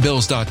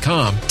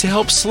SavePowerBills.com to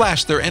help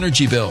slash their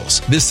energy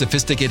bills. This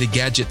sophisticated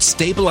gadget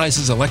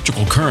stabilizes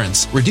electrical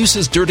currents,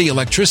 reduces dirty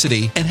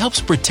electricity, and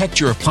helps protect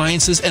your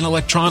appliances and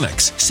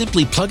electronics.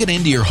 Simply plug it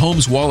into your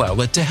home's wall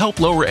outlet to help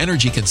lower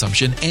energy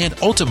consumption and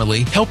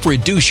ultimately help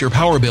reduce your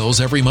power bills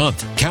every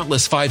month.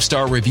 Countless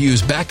 5-star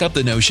reviews back up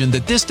the notion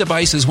that this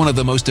device is one of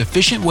the most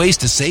efficient ways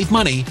to save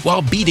money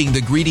while beating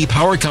the greedy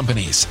power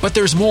companies. But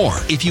there's more.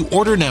 If you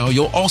order now,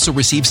 you'll also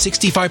receive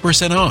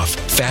 65% off,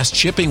 fast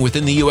shipping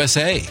within the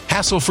USA,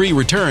 hassle-free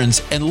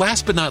returns, and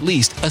last but not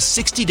least, a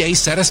 60-day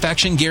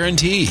satisfaction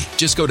guarantee.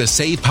 Just go to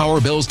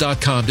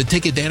SavePowerBills.com to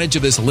take advantage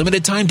of this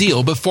limited time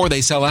deal before they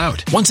sell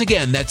out. Once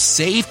again, that's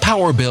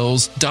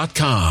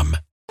SavePowerBills.com.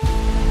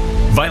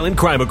 Violent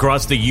crime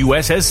across the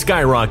U.S. has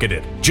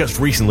skyrocketed. Just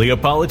recently, a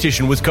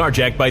politician was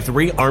carjacked by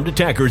 3 armed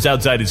attackers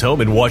outside his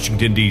home in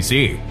Washington,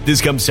 D.C.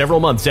 This comes several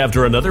months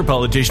after another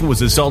politician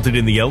was assaulted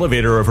in the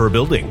elevator of her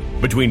building.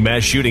 Between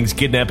mass shootings,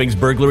 kidnappings,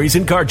 burglaries,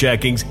 and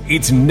carjackings,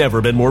 it's never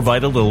been more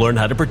vital to learn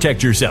how to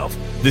protect yourself.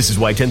 This is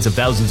why tens of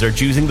thousands are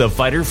choosing the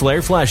Fighter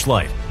Flare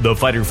flashlight. The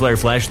Fighter Flare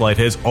flashlight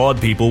has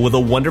awed people with a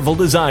wonderful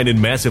design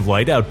and massive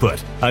light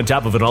output. On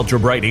top of an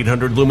ultra-bright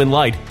 800-lumen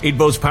light, it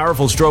boasts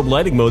powerful strobe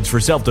lighting modes for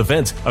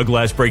self-defense, a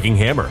glass-breaking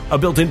hammer, a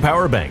built-in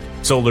power bank,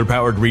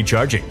 solar-powered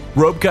recharging,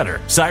 rope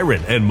cutter,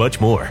 siren, and much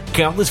more.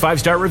 Countless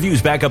 5-star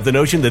reviews back up the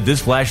notion that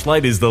this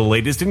flashlight is the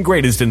latest and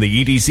greatest in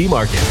the EDC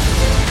market.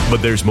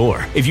 But there's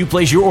more. If you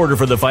place your order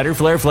for the Fighter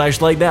Flare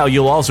flashlight now,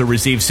 you'll also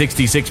receive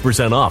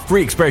 66% off,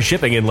 free express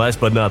shipping, and last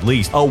but not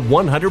least, a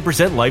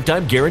 100%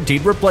 lifetime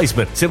guaranteed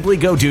replacement. Simply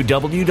go to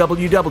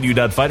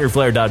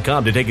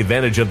www.fighterflare.com to take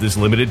advantage of this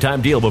limited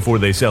time deal before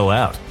they sell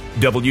out.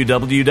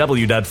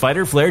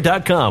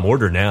 www.fighterflare.com.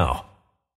 Order now.